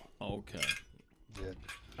show. Okay. Yeah.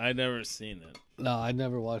 I'd never seen it. No, I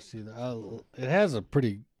never watched either. It has a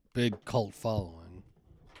pretty big cult following.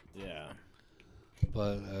 Yeah.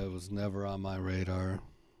 But it was never on my radar.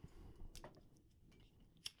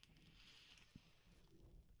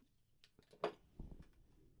 We're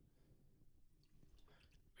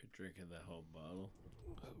drinking that whole bottle.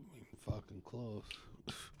 Fucking close.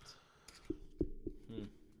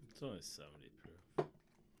 It's only 70 proof.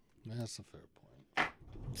 That's a fair point.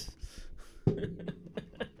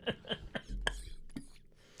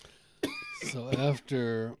 So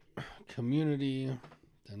after Community,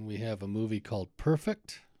 then we have a movie called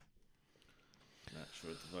Perfect. Not sure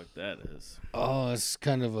what the fuck that is. Oh, it's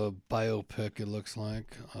kind of a biopic, it looks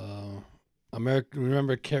like.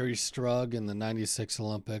 Remember Carrie Strug in the 96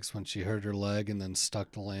 Olympics when she hurt her leg and then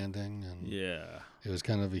stuck the landing? And yeah. it was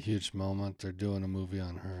kind of a huge moment. They're doing a movie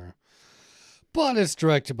on her. But it's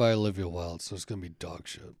directed by Olivia Wilde, so it's going to be dog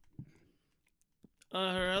shit.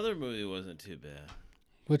 Her other movie wasn't too bad.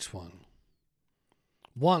 Which one?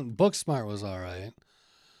 Booksmart was all right,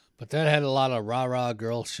 but that had a lot of rah-rah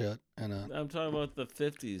girl shit in it. I'm talking about the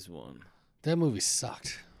 50s one. That movie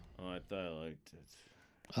sucked. Oh, I thought I liked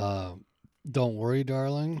it. Don't Worry,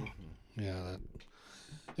 Darling. Yeah,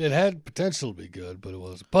 it had potential to be good, but it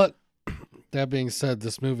wasn't. But that being said,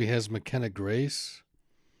 this movie has McKenna Grace.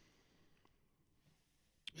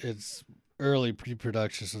 It's early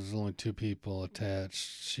pre-production, so there's only 2 people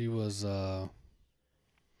attached. She was,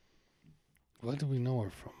 what do we know her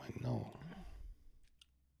from? I know.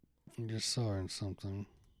 I just saw her in something.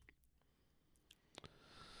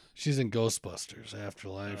 She's in Ghostbusters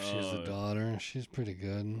Afterlife. She's the daughter. She's pretty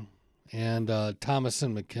good. And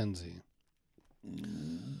Thomasin McKenzie,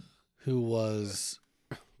 who was,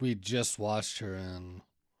 we just watched her in,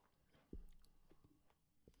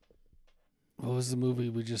 what was the movie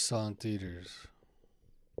we just saw in theaters?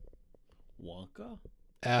 Wonka?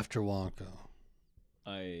 After Wonka.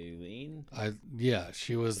 Eileen? Yeah,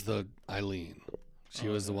 she was the Eileen. She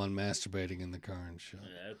was the one masturbating in the car and shit.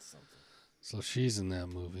 Yeah, that's something. So she's in that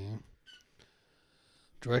movie.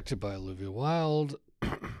 Directed by Olivia Wilde.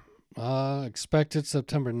 Expected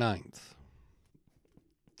September 9th.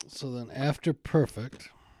 So then after Perfect,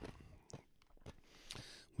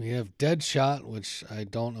 we have Deadshot, which I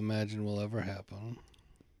don't imagine will ever happen.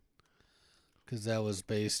 Because that was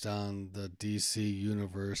based on the DC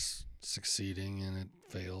universe succeeding and it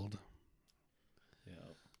failed.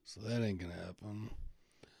 Yeah. So that ain't going to happen.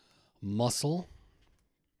 Muscle.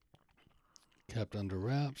 Kept under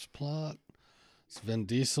wraps plot. It's a Vin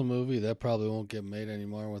Diesel movie. That probably won't get made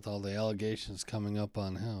anymore with all the allegations coming up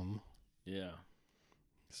on him. Yeah.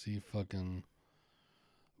 See, fucking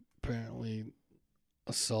apparently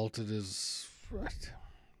assaulted his...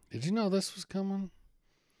 Did you know this was coming?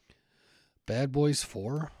 Bad Boys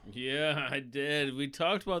 4? Yeah, I did. We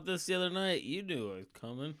talked about this the other night. You knew it was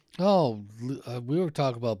coming. Oh, we were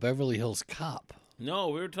talking about Beverly Hills Cop. No,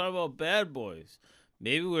 we were talking about Bad Boys.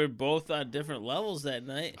 Maybe we were both on different levels that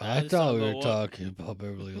night. I thought we were talking about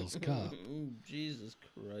Beverly Hills Cop. Jesus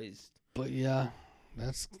Christ. But yeah,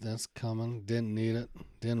 that's coming. Didn't need it.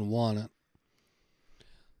 Didn't want it.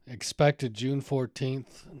 Expected June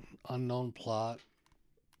 14th. Unknown plot.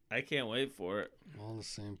 I can't wait for it. All the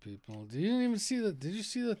same people. Did you see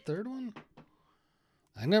the third one?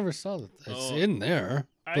 I never saw it. It's in there,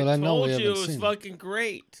 but I know we haven't seen it. I told you it was fucking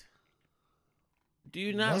great. Do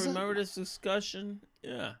you not remember this discussion?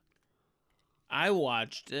 Yeah. I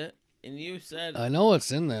watched it, and you said... I know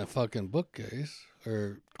it's in that fucking bookcase,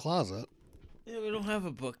 or closet. Yeah, we don't have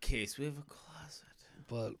a bookcase. We have a closet.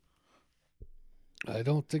 But I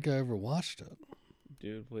don't think I ever watched it.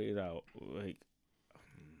 Dude, wait out. Like, I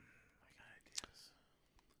got ideas.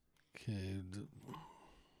 Okay.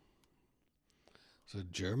 It's a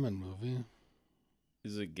German movie.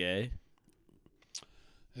 Is it gay?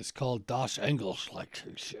 It's called Das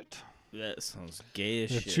Engelschlecht shit. That sounds gay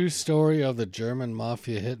as The shit. true story of the German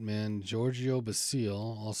mafia hitman Giorgio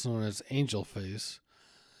Basile, also known as Angel Face,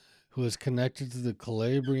 who was connected to the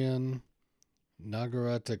Calabrian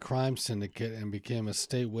Nagarata crime syndicate and became a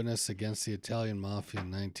state witness against the Italian mafia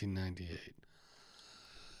in 1998.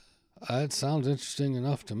 It sounds interesting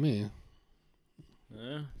enough to me.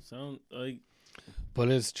 Yeah, sound like... But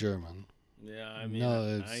it's German. Yeah, I mean...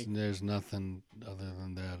 No, there's nothing other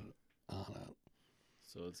than that on it.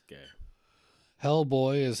 So it's gay.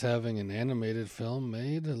 Hellboy is having an animated film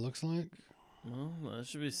made, it looks like. Well, that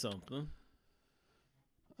should be something.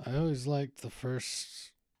 I always liked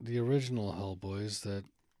the original Hellboys that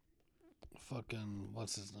fucking,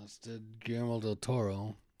 what's his nuts, did Guillermo del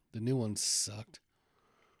Toro. The new one sucked.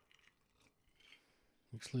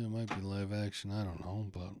 Actually, it might be live action, I don't know,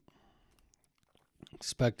 but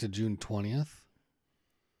expected June 20th.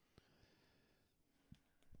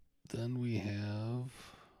 Then we have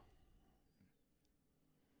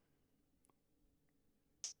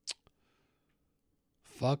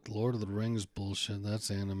fuck Lord of the Rings bullshit.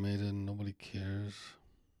 That's animated. Nobody cares.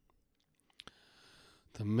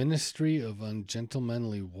 The Ministry of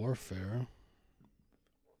Ungentlemanly Warfare.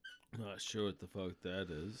 Not sure what the fuck that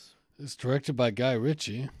is. It's directed by Guy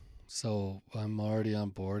Ritchie, so I'm already on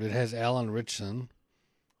board. It has Alan Ritchson,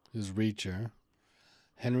 who's Reacher,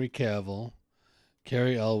 Henry Cavill,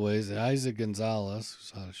 Carrie Elways, Isaac Gonzalez,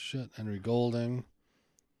 who's hot as shit, Henry Golding.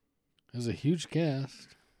 There's a huge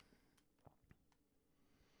cast.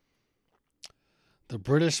 The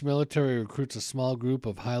British military recruits a small group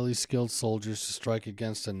of highly skilled soldiers to strike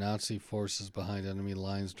against the Nazi forces behind enemy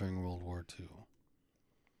lines during World War II.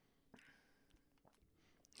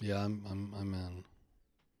 Yeah, I'm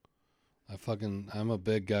in. I'm a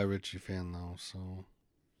big Guy Ritchie fan though, so.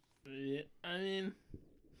 Yeah, I mean,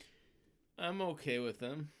 I'm okay with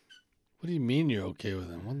him. What do you mean you're okay with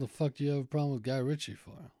him? What the fuck do you have a problem with Guy Ritchie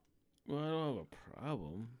for? Well, I don't have a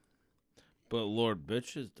problem, but Lord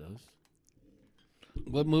Bitches does.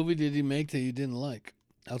 What movie did he make that you didn't like?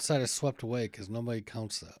 Outside of Swept Away, because nobody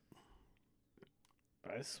counts that.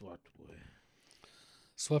 I swept away.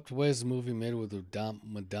 Swept Away is a movie made with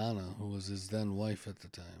Madonna, who was his then wife at the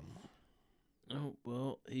time. Oh,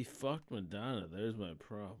 well, he fucked Madonna. There's my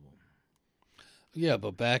problem. Yeah,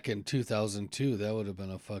 but back in 2002, that would have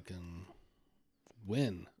been a fucking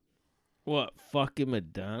win. What, fucking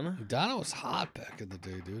Madonna? Madonna was hot back in the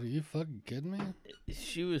day, dude. Are you fucking kidding me?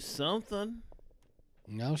 She was something.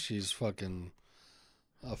 Now she's fucking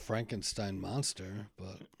a Frankenstein monster,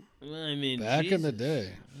 but I mean, back Jesus. in the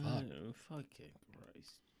day, fuck. Fucking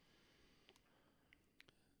Christ.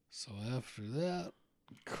 So after that,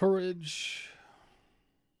 Courage.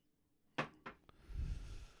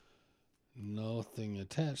 Nothing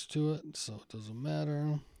attached to it, so it doesn't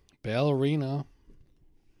matter. Ballerina.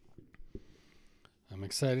 I'm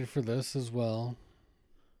excited for this as well.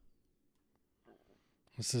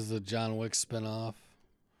 This is the John Wick spinoff.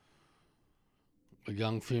 A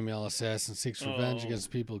young female assassin seeks revenge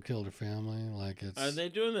against people who killed her family. Are they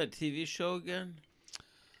doing that TV show again?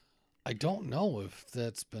 I don't know if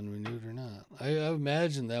that's been renewed or not. I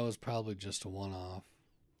imagine that was probably just a one-off.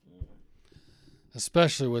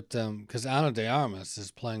 Especially with them, because Ana de Armas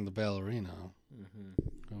is playing the ballerina.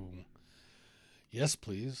 Mm-hmm. Oh, yes,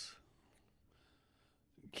 please.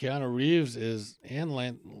 Keanu Reeves is, and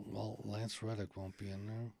Lance Reddick won't be in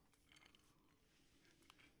there.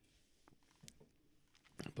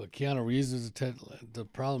 But Keanu Reeves is the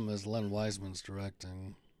problem is Len Wiseman's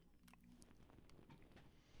directing.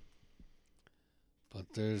 But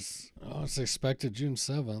it's expected June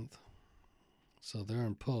 7th. So they're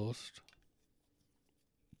in post.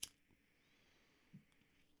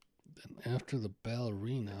 Then after the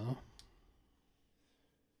ballerina,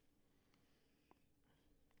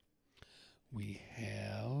 we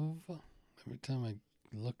have, every time I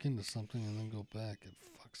look into something and then go back, it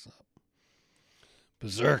fucks up.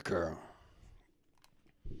 Berserker.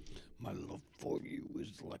 My love for you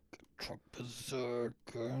is like a truck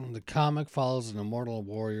berserker. The comic follows an immortal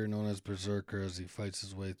warrior known as Berserker as he fights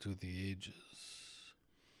his way through the ages.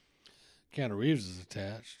 Keanu Reeves is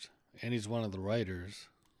attached, and he's one of the writers,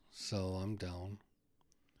 so I'm down.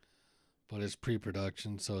 But it's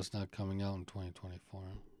pre-production, so it's not coming out in 2024.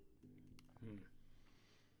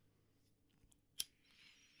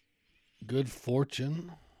 Good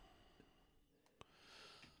Fortune.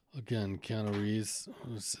 Again, Keanu Reeves.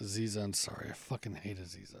 Aziz Ansari. I fucking hate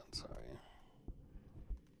Aziz Ansari.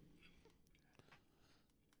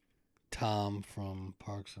 Tom from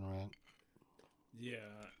Parks and Rec.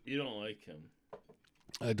 Yeah, you don't like him.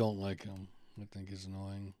 I don't like him. I think he's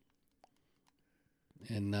annoying.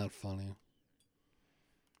 And not funny.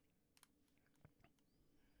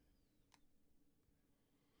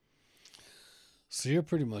 So you're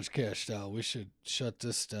pretty much cashed out. We should shut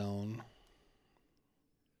this down.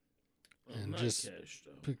 And just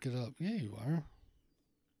pick it up. Yeah, you are.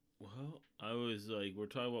 Well, I was like, we're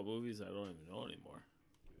talking about movies I don't even know anymore.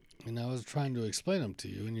 And I was trying to explain them to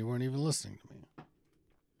you, and you weren't even listening to me.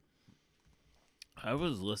 I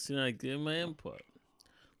was listening, I gave my input.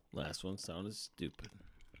 Last one sounded stupid.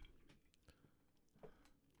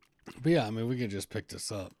 But yeah, I mean, we can just pick this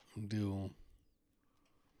up and do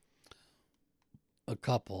a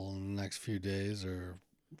couple in the next few days or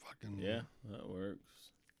fucking... Yeah, that works.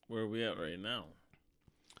 Where are we at right now?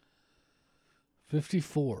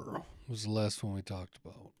 54 was the last one we talked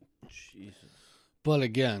about. Jesus. But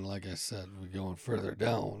again, like I said, we're going further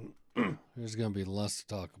down. There's going to be less to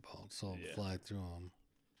talk about, so I'll fly through them.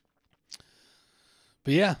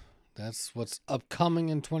 But yeah, that's what's upcoming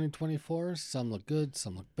in 2024. Some look good,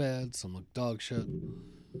 some look bad, some look dog shit.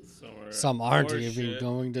 Some aren't even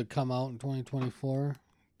going to come out in 2024.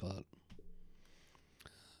 But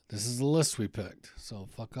this is the list we picked, so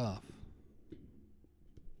fuck off.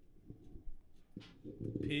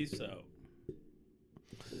 Peace out.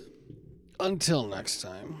 Until next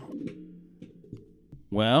time.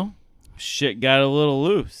 Well, shit got a little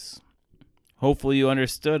loose. Hopefully you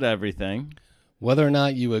understood everything. Whether or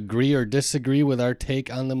not you agree or disagree with our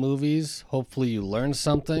take on the movies, hopefully you learned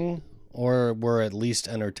something or were at least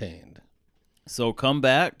entertained. So come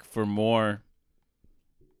back for more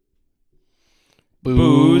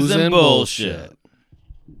Booze and bullshit.